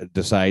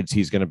decides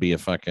he's going to be a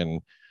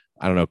fucking,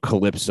 I don't know,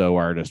 calypso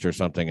artist or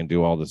something and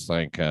do all this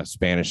like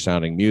Spanish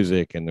sounding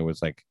music. And there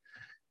was like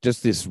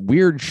just this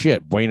weird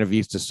shit, Buena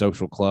Vista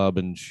Social Club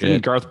and shit.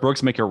 Didn't Garth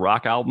Brooks make a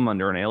rock album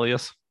under an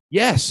alias?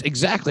 Yes,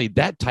 exactly.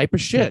 That type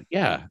of shit.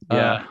 Yeah.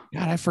 Yeah.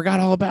 God, I forgot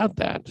all about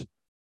that.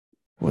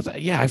 Was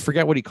that? Yeah, I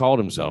forget what he called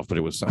himself, but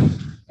it was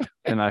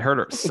and I heard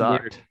it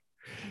sucked.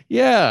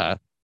 Yeah.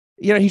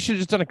 He should have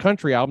just done a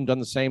country album, done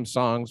the same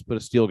songs, put a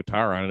steel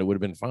guitar on it. It would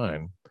have been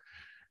fine.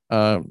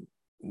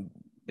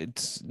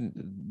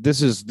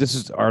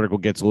 This article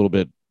gets a little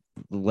bit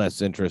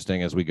less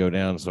interesting as we go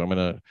down. So I'm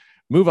going to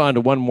move on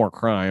to one more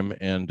crime.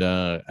 And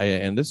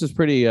this is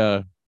pretty,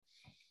 this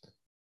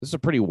is a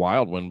pretty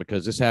wild one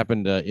because this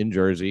happened in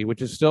Jersey,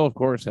 which is still, of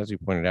course, as you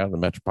pointed out, the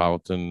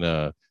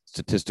metropolitan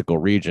statistical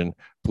region.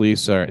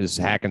 This is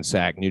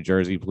Hackensack, New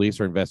Jersey. Police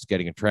are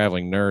investigating a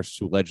traveling nurse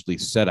who allegedly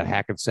set a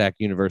Hackensack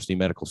University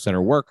Medical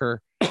Center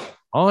worker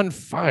on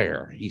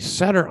fire. He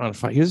set her on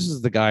fire. This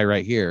is the guy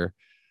right here,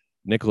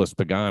 Nicholas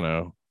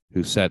Pagano,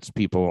 who sets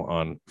people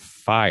on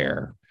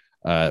fire.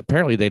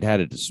 Apparently, they'd had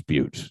a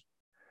dispute.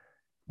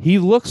 He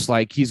looks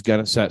like he's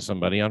going to set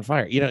somebody on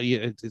fire.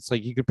 It's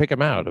like you could pick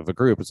him out of a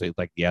group and say,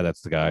 like, yeah,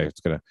 that's the guy.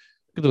 It's going to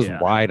look at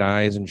those wide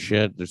eyes and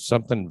shit. There's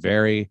something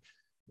very...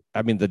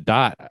 I mean, the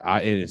dot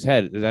in his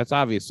head, that's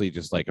obviously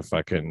just like a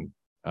fucking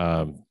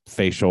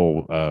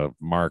facial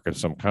mark of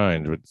some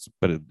kind.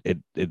 But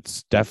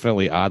it's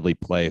definitely oddly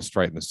placed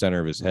right in the center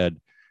of his head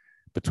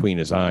between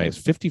his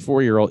eyes.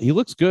 54-year-old. He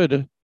looks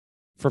good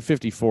for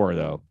 54,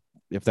 though.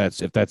 If that's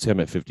him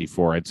at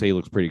 54, I'd say he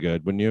looks pretty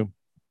good, wouldn't you?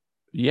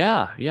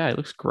 Yeah, it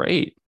looks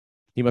great.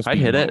 He must. I'd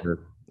hit it.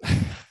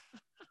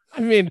 I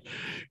mean,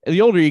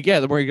 the older you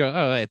get, the more you go,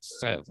 oh,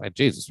 it's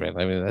Jesus, man.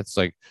 I mean, that's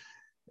like.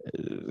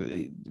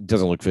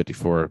 Doesn't look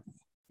 54.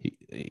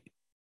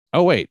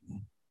 Oh wait,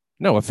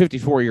 no, a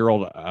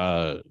 54-year-old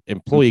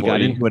employee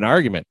got into an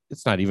argument.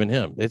 It's not even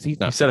him. He's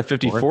not. He set a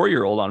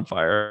 54-year-old on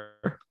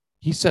fire.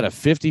 He set a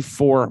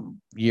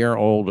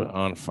 54-year-old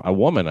on a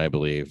woman, I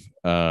believe.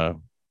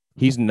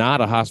 He's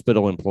not a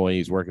hospital employee.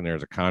 He's working there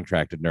as a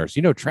contracted nurse.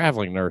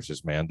 Traveling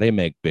nurses, man, they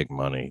make big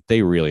money.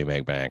 They really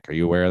make bank. Are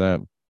you aware of that?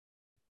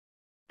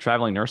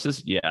 Traveling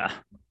nurses? Yeah.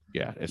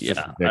 It's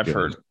just I've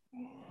heard.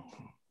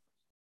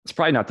 It's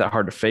probably not that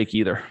hard to fake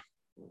either.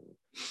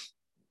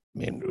 I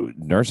mean,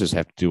 nurses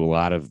have to do a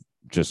lot of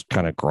just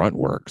kind of grunt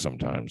work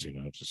sometimes,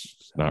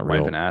 just not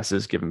real. Wiping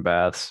asses, giving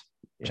baths,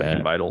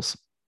 checking vitals.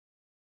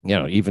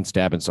 Even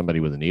stabbing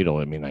somebody with a needle.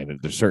 I mean,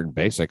 there's certain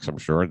basics, I'm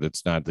sure.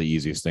 That's not the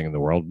easiest thing in the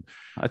world.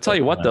 I tell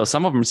you what, though,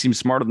 some of them seem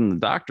smarter than the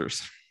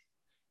doctors.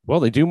 Well,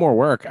 they do more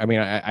work. I mean,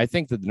 I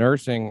think that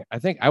nursing,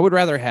 I would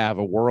rather have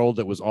a world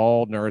that was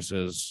all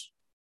nurses.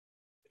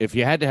 If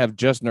you had to have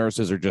just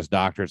nurses or just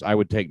doctors, I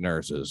would take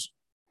nurses.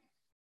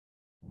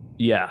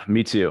 Yeah,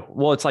 me too.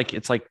 Well, it's like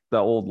the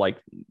old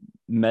like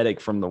medic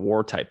from the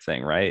war type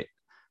thing, right?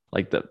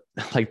 like the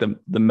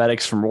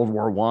medics from World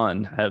War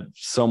I have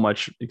so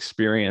much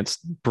experience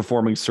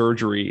performing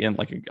surgery in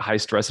like a high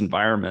stress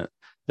environment.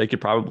 They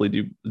could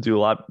probably do a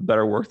lot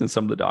better work than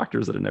some of the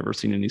doctors that have never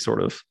seen any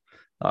sort of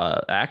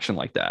action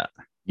like that.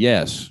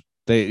 Yes.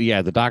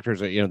 The doctors,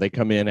 they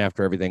come in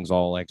after everything's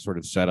all like sort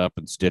of set up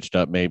and stitched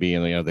up maybe,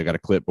 and they got a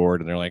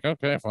clipboard and they're like,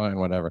 okay, fine,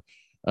 whatever.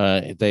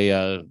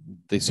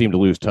 They seem to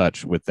lose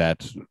touch with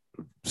that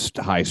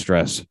high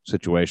stress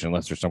situation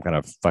unless there's some kind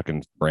of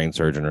fucking brain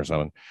surgeon or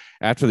something.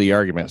 After the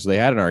argument, so they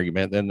had an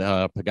argument. Then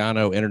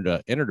Pagano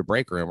entered a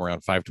break room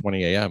around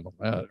 5:20 a.m.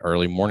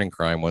 Early morning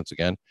crime once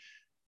again,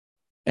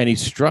 and he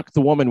struck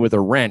the woman with a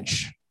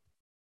wrench,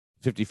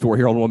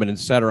 54-year-old woman, and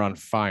set her on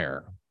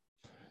fire.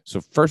 So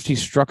first he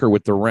struck her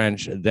with the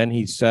wrench, then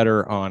he set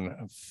her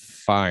on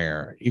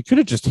fire. He could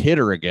have just hit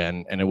her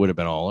again, and it would have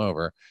been all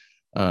over.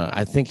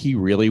 I think he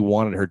really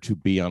wanted her to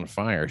be on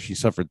fire. She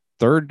suffered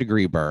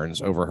third-degree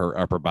burns over her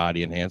upper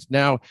body and hands.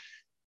 Now,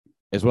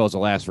 as well as a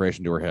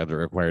laceration to her head that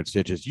required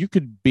stitches. You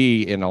could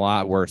be in a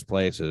lot worse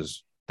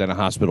places than a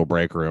hospital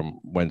break room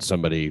when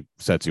somebody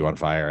sets you on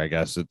fire. I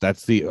guess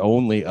that's the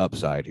only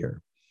upside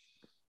here.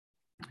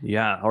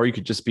 Yeah, or you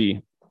could just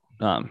be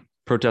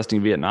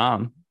protesting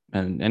Vietnam,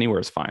 and anywhere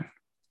is fine.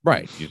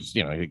 Right.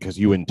 Because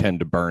you intend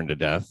to burn to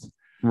death.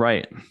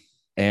 Right.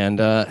 And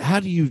how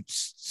do you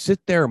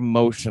sit there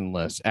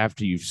motionless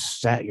after you've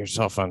set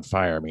yourself on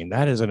fire? I mean,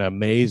 that is an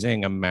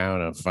amazing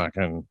amount of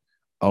fucking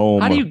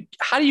How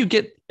do you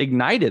get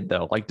ignited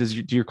though? Like, do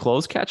your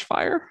clothes catch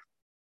fire?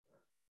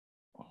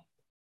 Are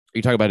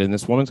you talking about in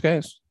this woman's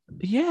case?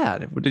 Yeah.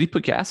 Did he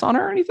put gas on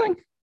her or anything?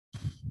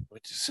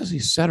 It just says he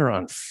set her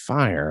on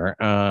fire.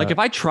 Like if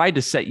I tried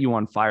to set you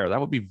on fire, that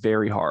would be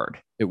very hard.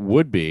 It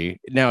would be.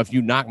 Now, if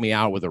you knock me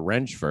out with a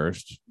wrench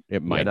first,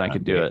 it might. Then I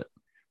could do it.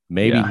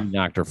 Maybe he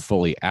knocked her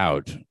fully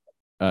out.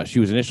 She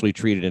was initially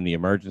treated in the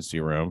emergency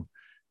room,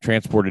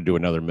 transported to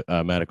another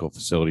medical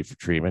facility for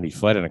treatment. He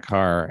fled in a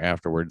car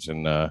afterwards,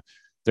 and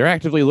they're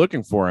actively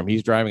looking for him.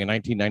 He's driving a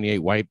 1998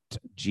 white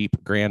Jeep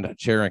Grand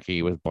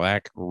Cherokee with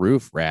black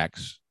roof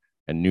racks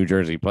and New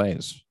Jersey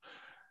plates.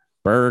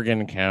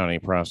 Bergen County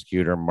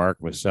prosecutor Mark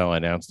Mussel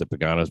announced that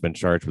Pagano has been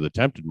charged with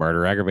attempted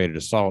murder, aggravated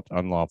assault,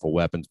 unlawful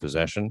weapons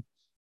possession,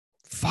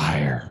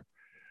 fire.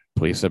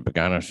 Police said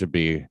Pagano should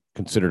be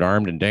considered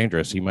armed and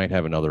dangerous. He might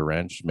have another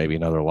wrench, maybe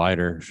another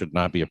lighter, should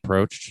not be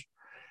approached.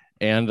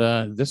 And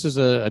this is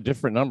a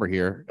different number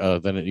here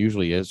than it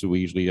usually is.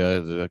 We usually,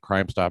 the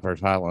Crime Stoppers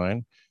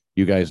hotline.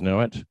 You guys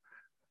know it.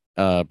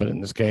 But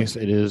in this case,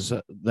 it is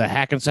the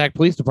Hackensack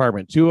Police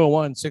Department,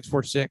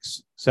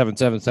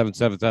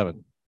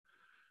 201-646-7777.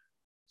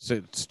 So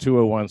it's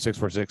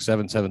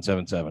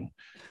 201-646-7777.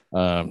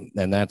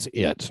 And that's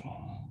it.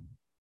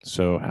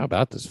 So how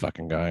about this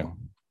fucking guy?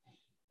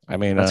 I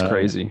mean, that's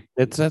crazy.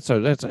 I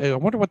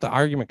wonder what the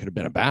argument could have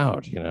been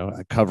about,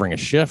 covering a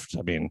shift.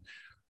 I mean,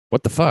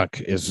 what the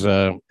fuck is,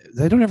 they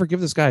don't ever give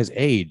this guy's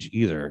age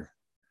either,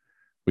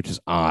 which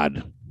is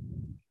odd.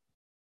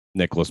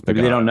 Nicholas Pagano.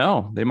 Maybe they don't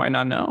know. They might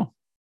not know.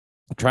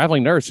 A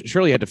traveling nurse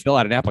surely had to fill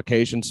out an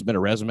application, submit a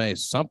resume,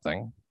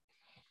 something.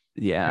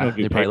 Yeah,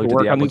 they probably looked at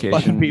the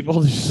application.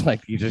 People just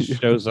like he just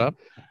shows up.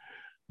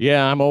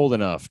 Yeah, I'm old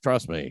enough.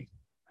 Trust me.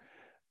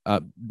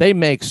 They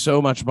make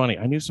so much money.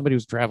 I knew somebody who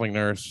was a traveling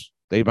nurse.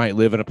 They might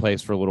live in a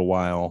place for a little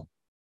while.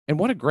 And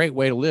what a great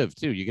way to live,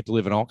 too. You get to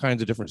live in all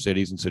kinds of different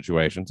cities and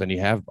situations, and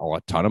you have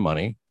a ton of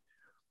money.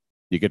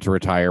 You get to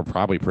retire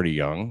probably pretty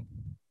young.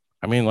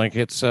 I mean, like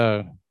it's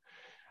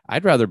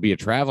I'd rather be a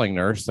traveling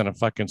nurse than a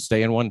fucking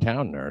stay in one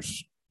town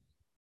nurse.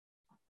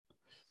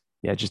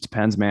 Yeah, it just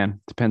depends, man.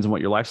 Depends on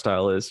what your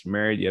lifestyle is. You're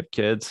married, you have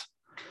kids.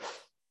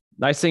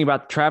 Nice thing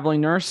about the traveling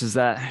nurse is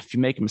that if you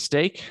make a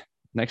mistake,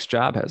 next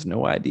job has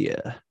no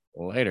idea.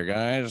 Later,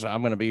 guys.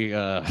 I'm going to be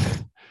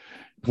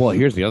well,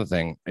 here's the other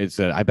thing. It's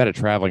that I bet a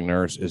traveling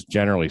nurse is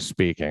generally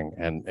speaking,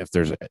 and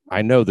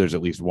I know there's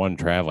at least one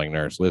traveling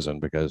nurse, listen,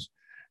 because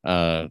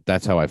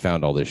that's how I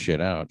found all this shit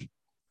out.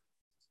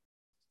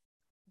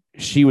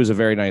 She was a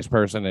very nice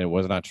person, and it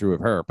was not true of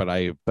her, but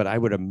I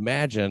would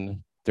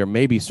imagine there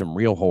may be some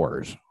real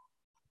whores.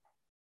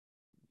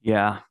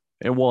 Yeah.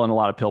 And well, and a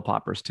lot of pill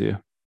poppers too.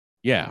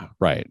 Yeah,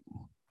 right.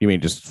 You mean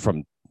just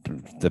from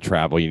the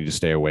travel, you need to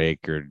stay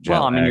awake or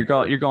well, I mean,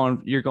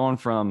 you're going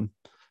from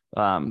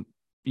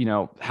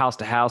house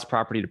to house,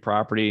 property to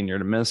property, and you're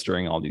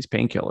administering all these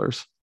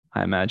painkillers.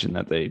 I imagine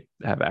that they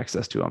have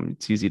access to them.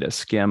 It's easy to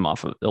skim a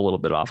little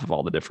bit off of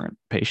all the different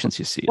patients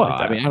you see. Well,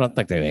 like I mean, I don't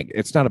think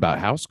it's not about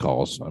house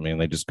calls. I mean,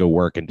 they just go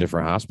work in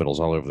different hospitals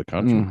all over the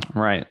country.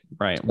 Right.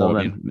 So, well,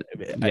 then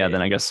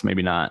I guess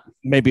maybe not.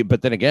 Maybe,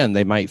 but then again,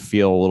 they might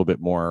feel a little bit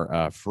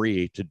more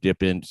free to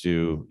dip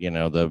into,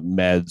 the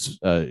meds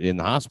in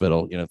the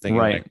hospital, thinking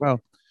like,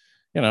 well,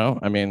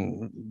 I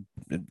mean,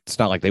 it's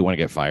not like they want to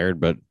get fired,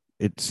 but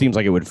it seems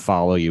like it would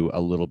follow you a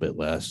little bit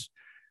less.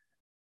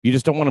 You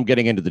just don't want them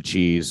getting into the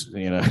cheese,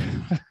 Dude,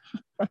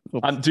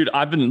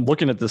 I've been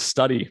looking at this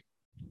study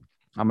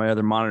on my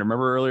other monitor.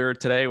 Remember earlier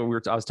today when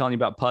I was telling you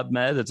about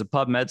PubMed? It's a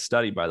PubMed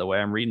study, by the way.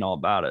 I'm reading all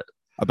about it.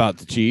 About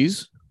the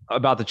cheese?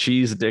 about the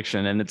cheese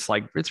addiction, and it's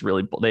like it's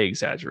really they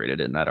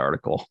exaggerated it in that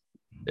article.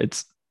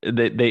 It's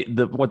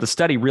what the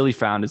study really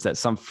found is that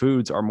some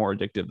foods are more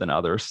addictive than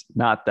others,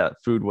 not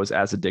that food was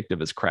as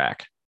addictive as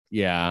crack.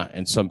 Yeah,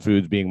 and some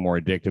foods being more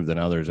addictive than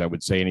others. I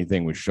would say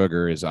anything with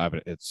sugar is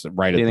it's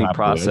right at the Anything top of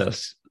the list.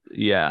 processed.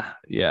 Yeah,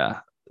 yeah.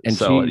 And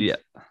So cheese,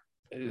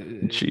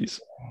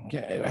 cheese.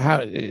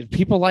 how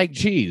people like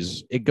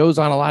cheese. It goes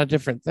on a lot of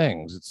different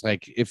things. It's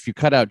like if you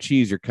cut out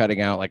cheese, you're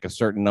cutting out like a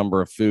certain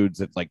number of foods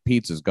that like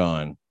pizza's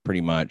gone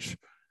pretty much.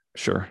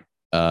 Sure.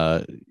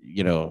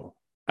 You know,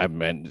 I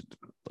meant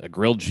a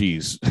grilled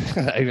cheese.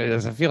 I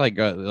feel like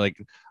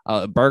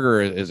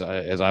burger is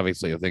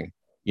obviously a thing.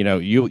 You know,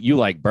 you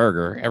like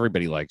burger.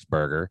 Everybody likes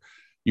burger.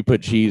 You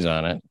put cheese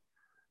on it.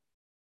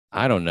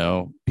 I don't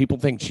know. People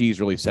think cheese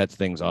really sets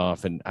things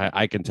off, and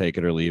I can take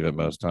it or leave it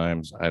most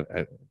times.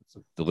 It's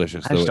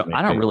delicious.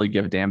 I don't really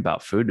give a damn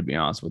about food, to be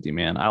honest with you,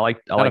 man. I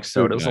like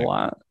sodas a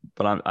lot,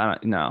 but I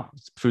don't no,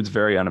 food's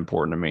very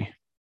unimportant to me.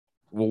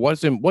 Well,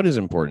 what is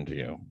important to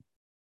you?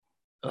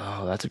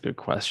 Oh, that's a good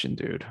question,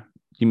 dude.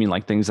 You mean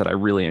like things that I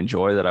really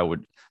enjoy that I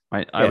would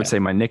say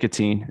my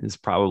nicotine is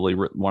probably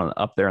one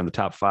up there in the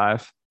top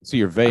 5. So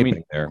you're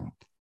vaping there.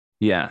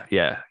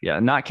 Yeah.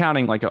 Not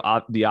counting like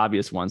the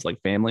obvious ones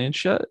like family and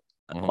shit.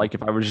 Mm-hmm. Like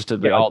if I were just to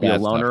be a loner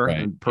stuff, right?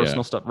 and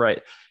personal stuff,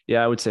 right?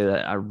 Yeah, I would say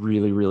that I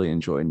really, really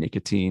enjoy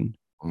nicotine.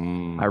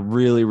 Mm. I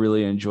really,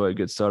 really enjoy a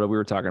good soda. We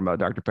were talking about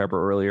Dr.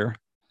 Pepper earlier.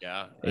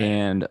 Yeah,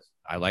 and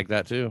I like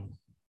that too.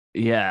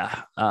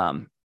 Yeah,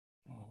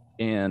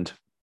 and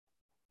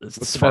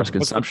as far as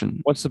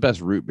consumption, what's the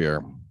best root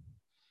beer?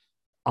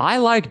 I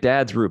like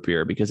Dad's root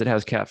beer because it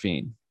has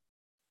caffeine.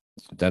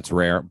 That's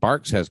rare.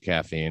 Barks has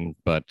caffeine,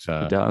 but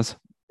it does.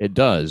 It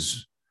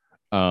does.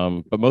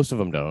 But most of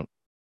them don't.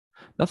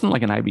 Nothing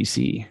like an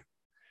IBC.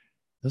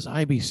 Those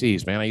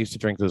IBCs, man, I used to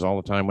drink those all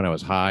the time when I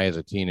was high as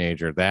a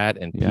teenager. That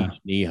and peach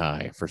knee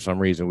high. For some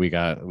reason, we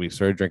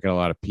started drinking a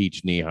lot of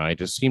peach knee high. It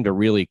just seemed to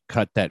really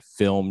cut that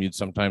film you'd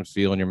sometimes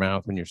feel in your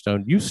mouth when you're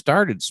stoned. You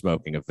started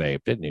smoking a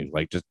vape, didn't you?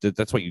 Like,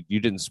 that's what you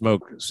didn't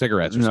smoke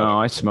cigarettes. Or something.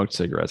 I smoked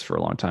cigarettes for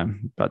a long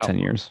time, about 10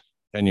 years.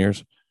 10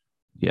 years.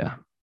 Yeah.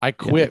 I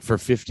quit for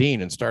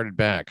 15 and started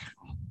back.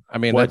 I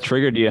mean, what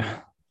triggered you?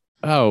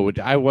 Oh,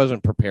 I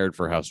wasn't prepared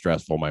for how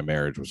stressful my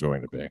marriage was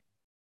going to be.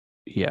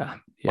 Yeah.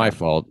 My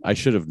fault. I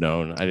should have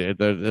known.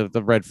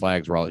 The red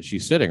flags were all.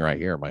 She's sitting right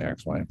here, my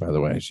ex-wife, by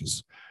the way.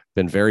 She's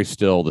been very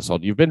still this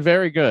whole. You've been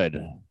very good.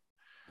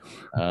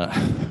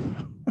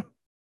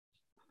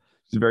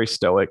 She's very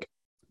stoic.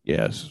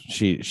 Yes,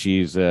 she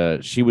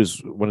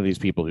was one of these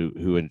people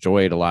who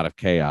enjoyed a lot of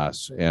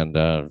chaos, and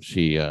I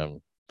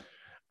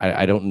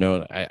don't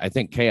know. I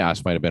think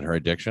chaos might have been her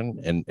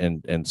addiction,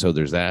 and so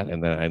there's that,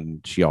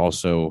 and she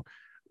also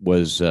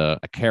was a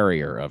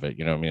carrier of it.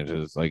 You know, I mean,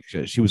 it's like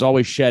she was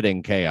always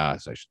shedding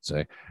chaos, I should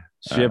say.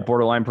 She had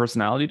borderline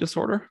personality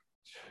disorder.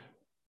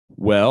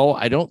 Well,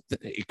 I don't.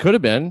 It could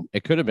have been.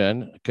 It could have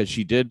been because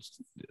she did.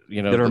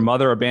 You know, did her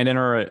mother abandon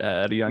her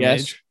at a young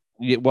age?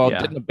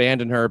 Didn't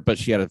abandon her, but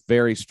she had a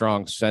very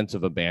strong sense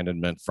of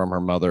abandonment from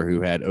her mother,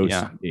 who had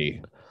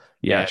OCD.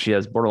 Yeah, she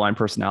has borderline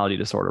personality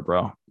disorder,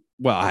 bro.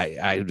 Well,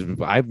 I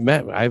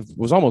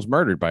was almost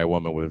murdered by a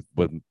woman with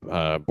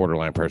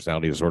borderline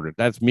personality disorder.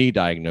 That's me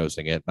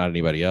diagnosing it, not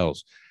anybody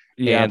else.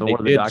 Yeah, and but they what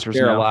do the doctors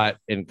share know? a lot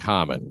in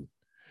common.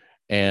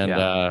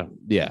 And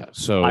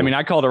so I mean,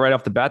 I called her right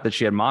off the bat that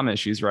she had mom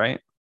issues, right?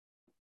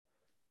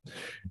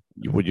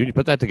 Would you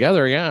put that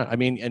together? Yeah, I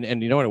mean,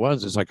 and you know what it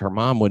was? It's like her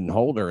mom wouldn't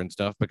hold her and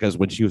stuff because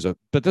when she was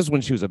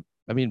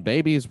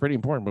baby is pretty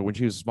important, but when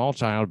she was a small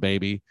child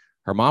baby,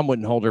 her mom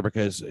wouldn't hold her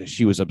because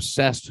she was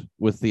obsessed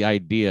with the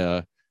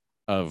idea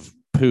of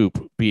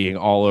poop being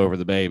all over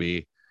the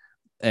baby,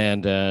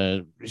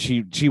 and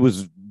she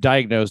was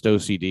diagnosed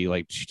OCD.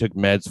 Like she took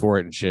meds for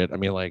it and shit. I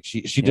mean, like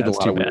she did a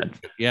lot of bad.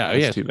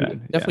 Yeah, too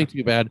bad. Definitely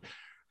too bad.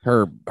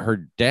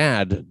 Her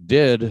dad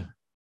did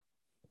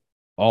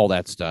all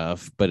that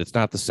stuff, but it's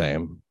not the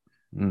same.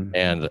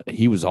 And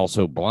he was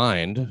also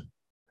blind,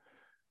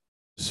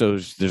 so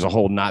there's a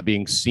whole not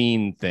being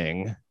seen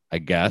thing, I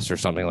guess, or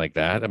something like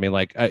that. I mean,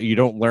 like you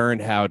don't learn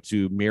how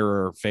to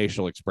mirror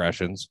facial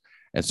expressions.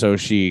 And so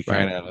she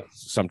kind of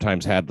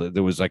sometimes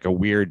there was like a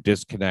weird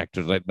disconnect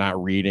of like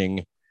not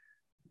reading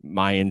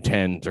my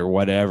intent or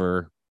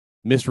whatever,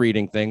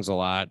 misreading things a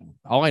lot.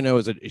 All I know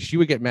is that she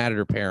would get mad at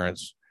her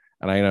parents.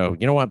 And I know,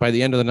 you know what, by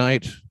the end of the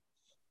night,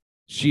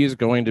 she is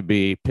going to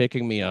be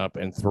picking me up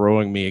and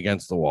throwing me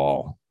against the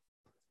wall.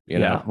 You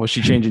know? Was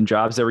she changing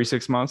jobs every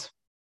 6 months?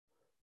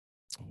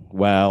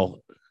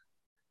 Well,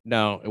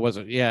 no, it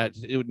wasn't. Yeah,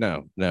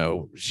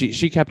 no.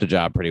 She kept a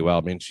job pretty well.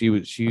 I mean,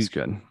 she's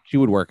good. She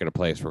would work at a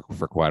place for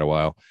quite a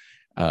while.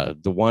 The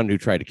one who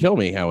tried to kill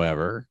me,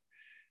 however,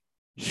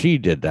 she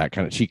did that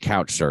kind of. She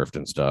couch surfed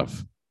and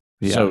stuff.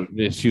 Yeah. So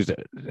she was.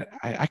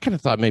 I kind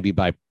of thought maybe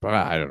I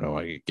don't know.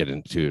 I get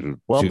into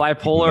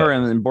bipolar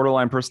and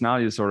borderline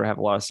personality disorder have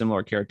a lot of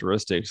similar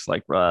characteristics,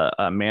 like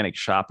manic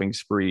shopping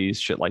sprees,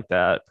 shit like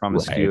that,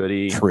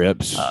 promiscuity,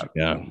 trips,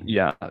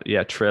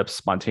 trips,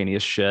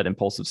 spontaneous shit,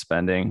 impulsive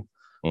spending.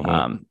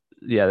 Mm-hmm.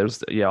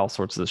 there's all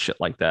sorts of shit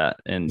like that,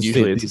 and See,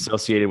 usually it's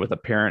associated with a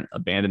parent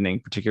abandoning,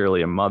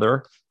 particularly a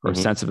mother, or a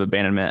sense of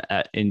abandonment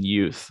in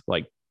youth,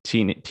 like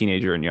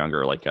teenager and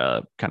younger, like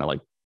kind of like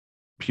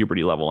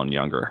puberty level and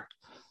younger.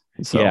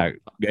 And so,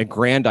 yeah,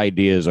 grand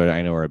ideas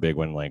I know are a big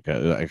one. Like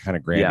a kind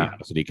of yeah.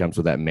 grandiosity comes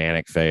with that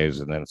manic phase,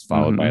 and then it's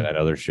followed by that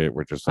other shit.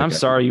 We're just like, I'm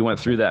sorry you went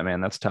through that,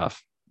 man. That's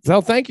tough.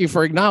 So thank you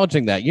for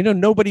acknowledging that.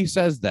 Nobody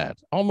says that.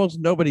 Almost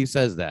nobody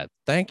says that.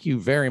 Thank you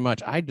very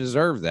much. I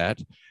deserve that.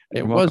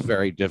 It was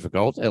very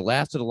difficult. It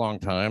lasted a long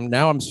time.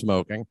 Now I'm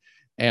smoking.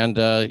 And,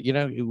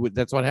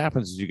 that's what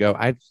happens is you go,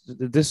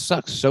 this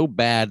sucks so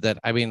bad that,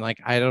 I mean, like,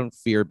 I don't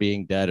fear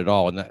being dead at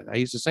all. And I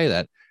used to say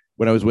that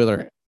when I was with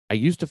her. I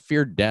used to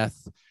fear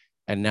death.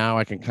 And now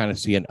I can kind of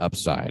see an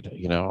upside.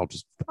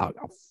 I'll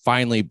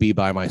finally be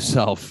by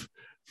myself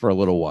for a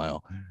little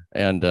while.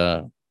 And,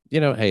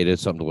 hey, it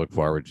is something to look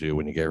forward to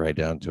when you get right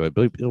down to it,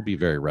 but it'll be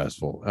very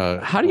restful.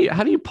 How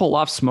do you pull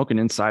off smoking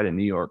inside in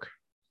New York?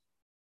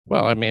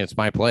 Well, I mean, it's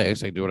my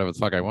place. I do whatever the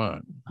fuck I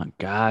want.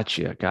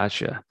 Gotcha.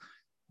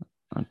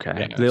 Okay.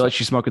 Yeah, do they let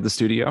you smoke at the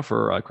studio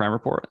for Crime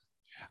Report?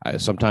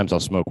 Sometimes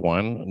I'll smoke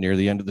one near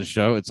the end of the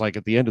show. It's like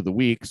at the end of the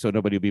week, so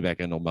nobody will be back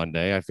until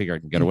Monday. I figure I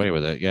can get away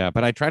with it. Yeah,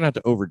 but I try not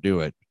to overdo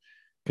it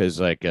because,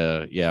 like,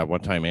 one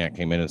time Aunt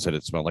came in and said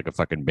it smelled like a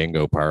fucking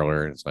bingo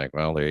parlor. It's like,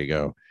 well, there you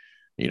go.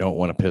 You don't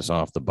want to piss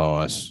off the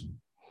boss.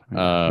 We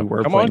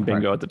were playing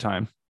bingo at the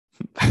time.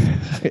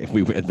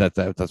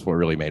 That's what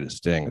really made it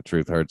sting. The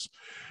truth hurts.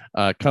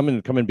 Come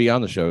and be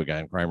on the show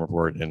again, Crime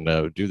Report,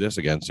 and do this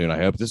again soon. I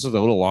hope this is a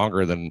little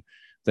longer than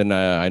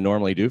I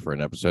normally do for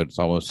an episode. It's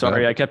almost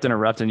sorry, I kept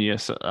interrupting you.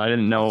 So I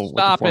didn't know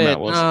Stop what the format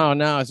was.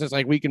 No, it's just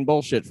like we can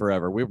bullshit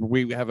forever.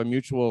 We have a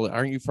mutual.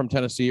 Aren't you from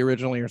Tennessee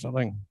originally or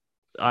something?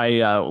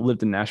 I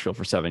lived in Nashville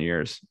for 7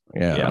 years.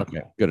 Yeah. Okay.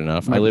 Good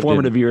enough. My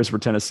formative years were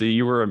Tennessee.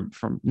 You were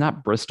from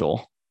not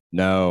Bristol.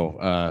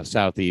 No,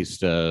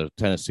 Southeast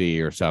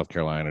Tennessee or South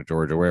Carolina,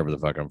 Georgia, wherever the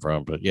fuck I'm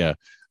from. But yeah,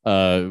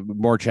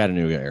 more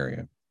Chattanooga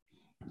area.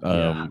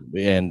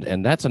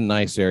 And that's a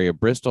nice area.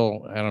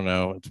 Bristol, I don't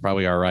know. It's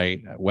probably all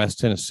right. West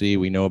Tennessee,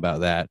 we know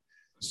about that.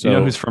 So you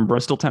know who's from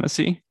Bristol,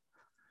 Tennessee?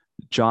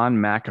 John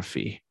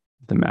McAfee,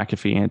 the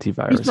McAfee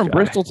antivirus. He's from guy.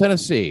 Bristol,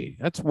 Tennessee.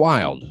 That's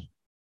wild.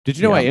 Did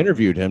you know I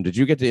interviewed him? Did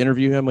you get to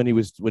interview him when he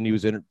was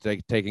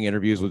taking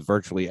interviews with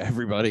virtually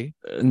everybody?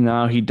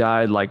 No, he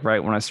died like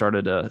right when I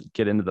started to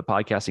get into the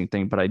podcasting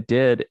thing. But I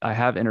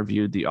have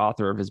interviewed the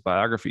author of his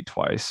biography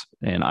twice,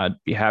 and I'd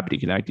be happy to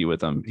connect you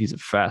with him. He's a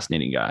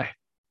fascinating guy.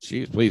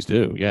 Jeez, please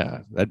do. Yeah,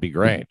 that'd be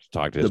great to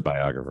talk to his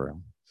biographer.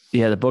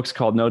 Yeah, the book's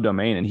called No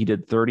Domain, and he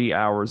did 30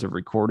 hours of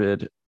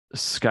recorded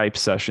Skype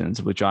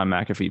sessions with John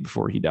McAfee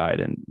before he died,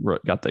 and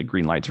got the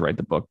green light to write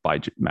the book by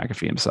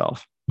McAfee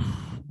himself.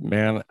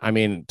 Man, I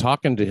mean,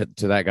 talking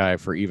to that guy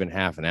for even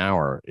half an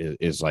hour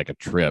is like a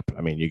trip.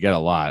 I mean, you get a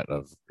lot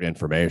of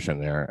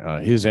information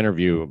there.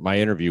 My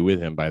interview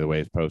with him, by the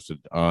way, is posted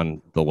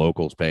on the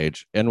Locals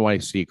page,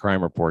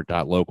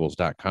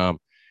 nyccrimereport.locals.com.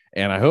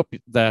 And I hope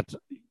that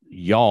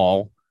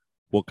y'all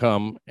will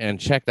come and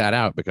check that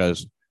out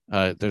because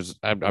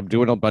I'm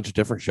doing a bunch of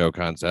different show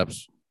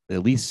concepts,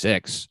 at least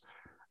 6.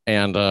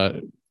 And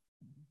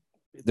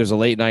there's a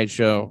late night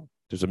show.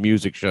 There's a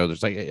music show.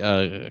 There's like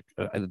a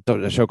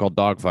show called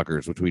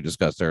Dogfuckers, which we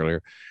discussed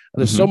earlier.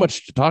 There's so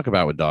much to talk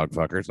about with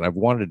Dogfuckers, and I've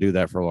wanted to do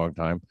that for a long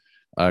time.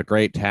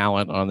 Great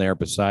talent on there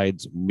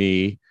besides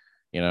me.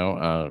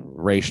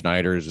 Ray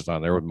Schneider's is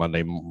on there with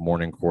Monday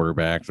Morning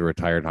Quarterback, the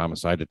retired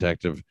homicide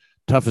detective,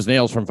 tough as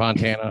nails from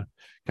Fontana,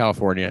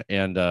 California,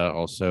 and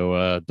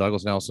also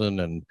Douglas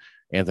Nelson and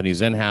Anthony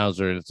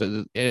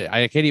Zenhauser.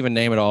 I can't even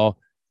name it all.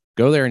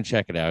 Go there and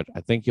check it out.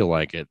 I think you'll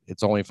like it.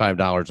 It's only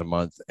 $5 a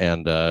month.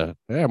 And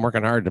I'm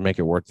working hard to make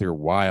it worth your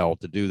while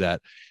to do that.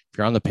 If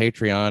you're on the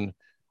Patreon,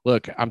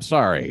 look, I'm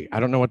sorry. I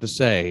don't know what to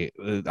say.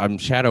 I'm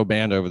shadow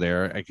banned over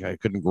there. I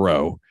couldn't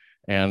grow.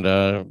 And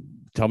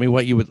tell me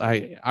what you would.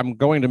 I'm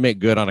going to make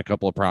good on a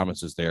couple of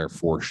promises there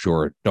for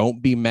sure.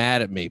 Don't be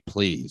mad at me,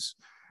 please.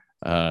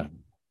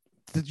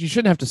 You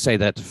shouldn't have to say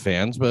that to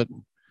fans, but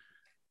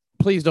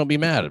please don't be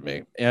mad at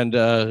me.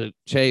 And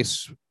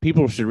Chase,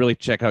 people should really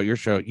check out your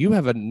show. You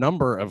have a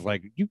number of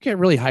you get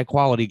really high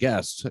quality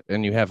guests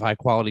and you have high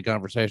quality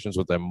conversations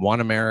with them.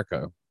 One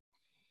America.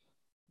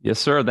 Yes,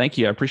 sir. Thank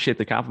you. I appreciate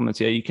the compliments.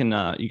 Yeah, you can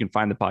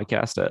find the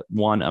podcast at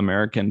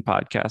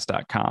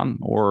oneamericanpodcast.com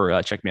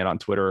or check me out on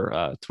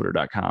Twitter,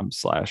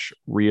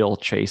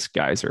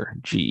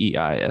 twitter.com/realchasegeiser,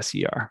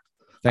 GEISER.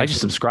 I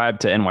just subscribe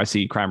to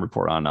NYC Crime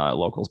Report on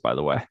Locals, by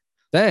the way.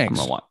 Thanks.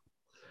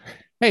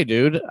 Hey,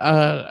 dude,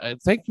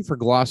 thank you for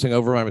glossing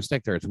over my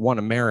mistake there. It's One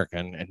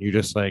American, and you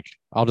just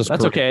I'll just.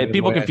 That's okay.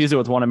 People confuse it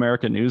with One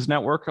American News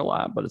Network a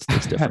lot, but it's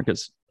different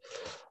because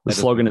the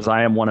slogan is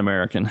 "I am one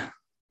American."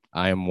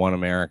 I am one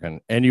American,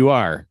 and you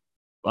are.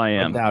 I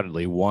am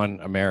undoubtedly one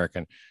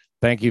American.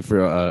 Thank you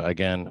for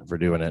again for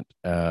doing it.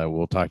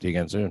 We'll talk to you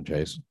again soon,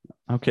 Chase.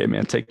 Okay,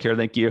 man. Take care.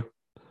 Thank you.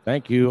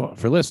 Thank you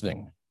for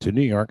listening to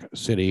New York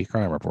City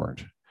Crime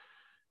Report.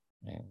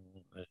 And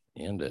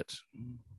end it.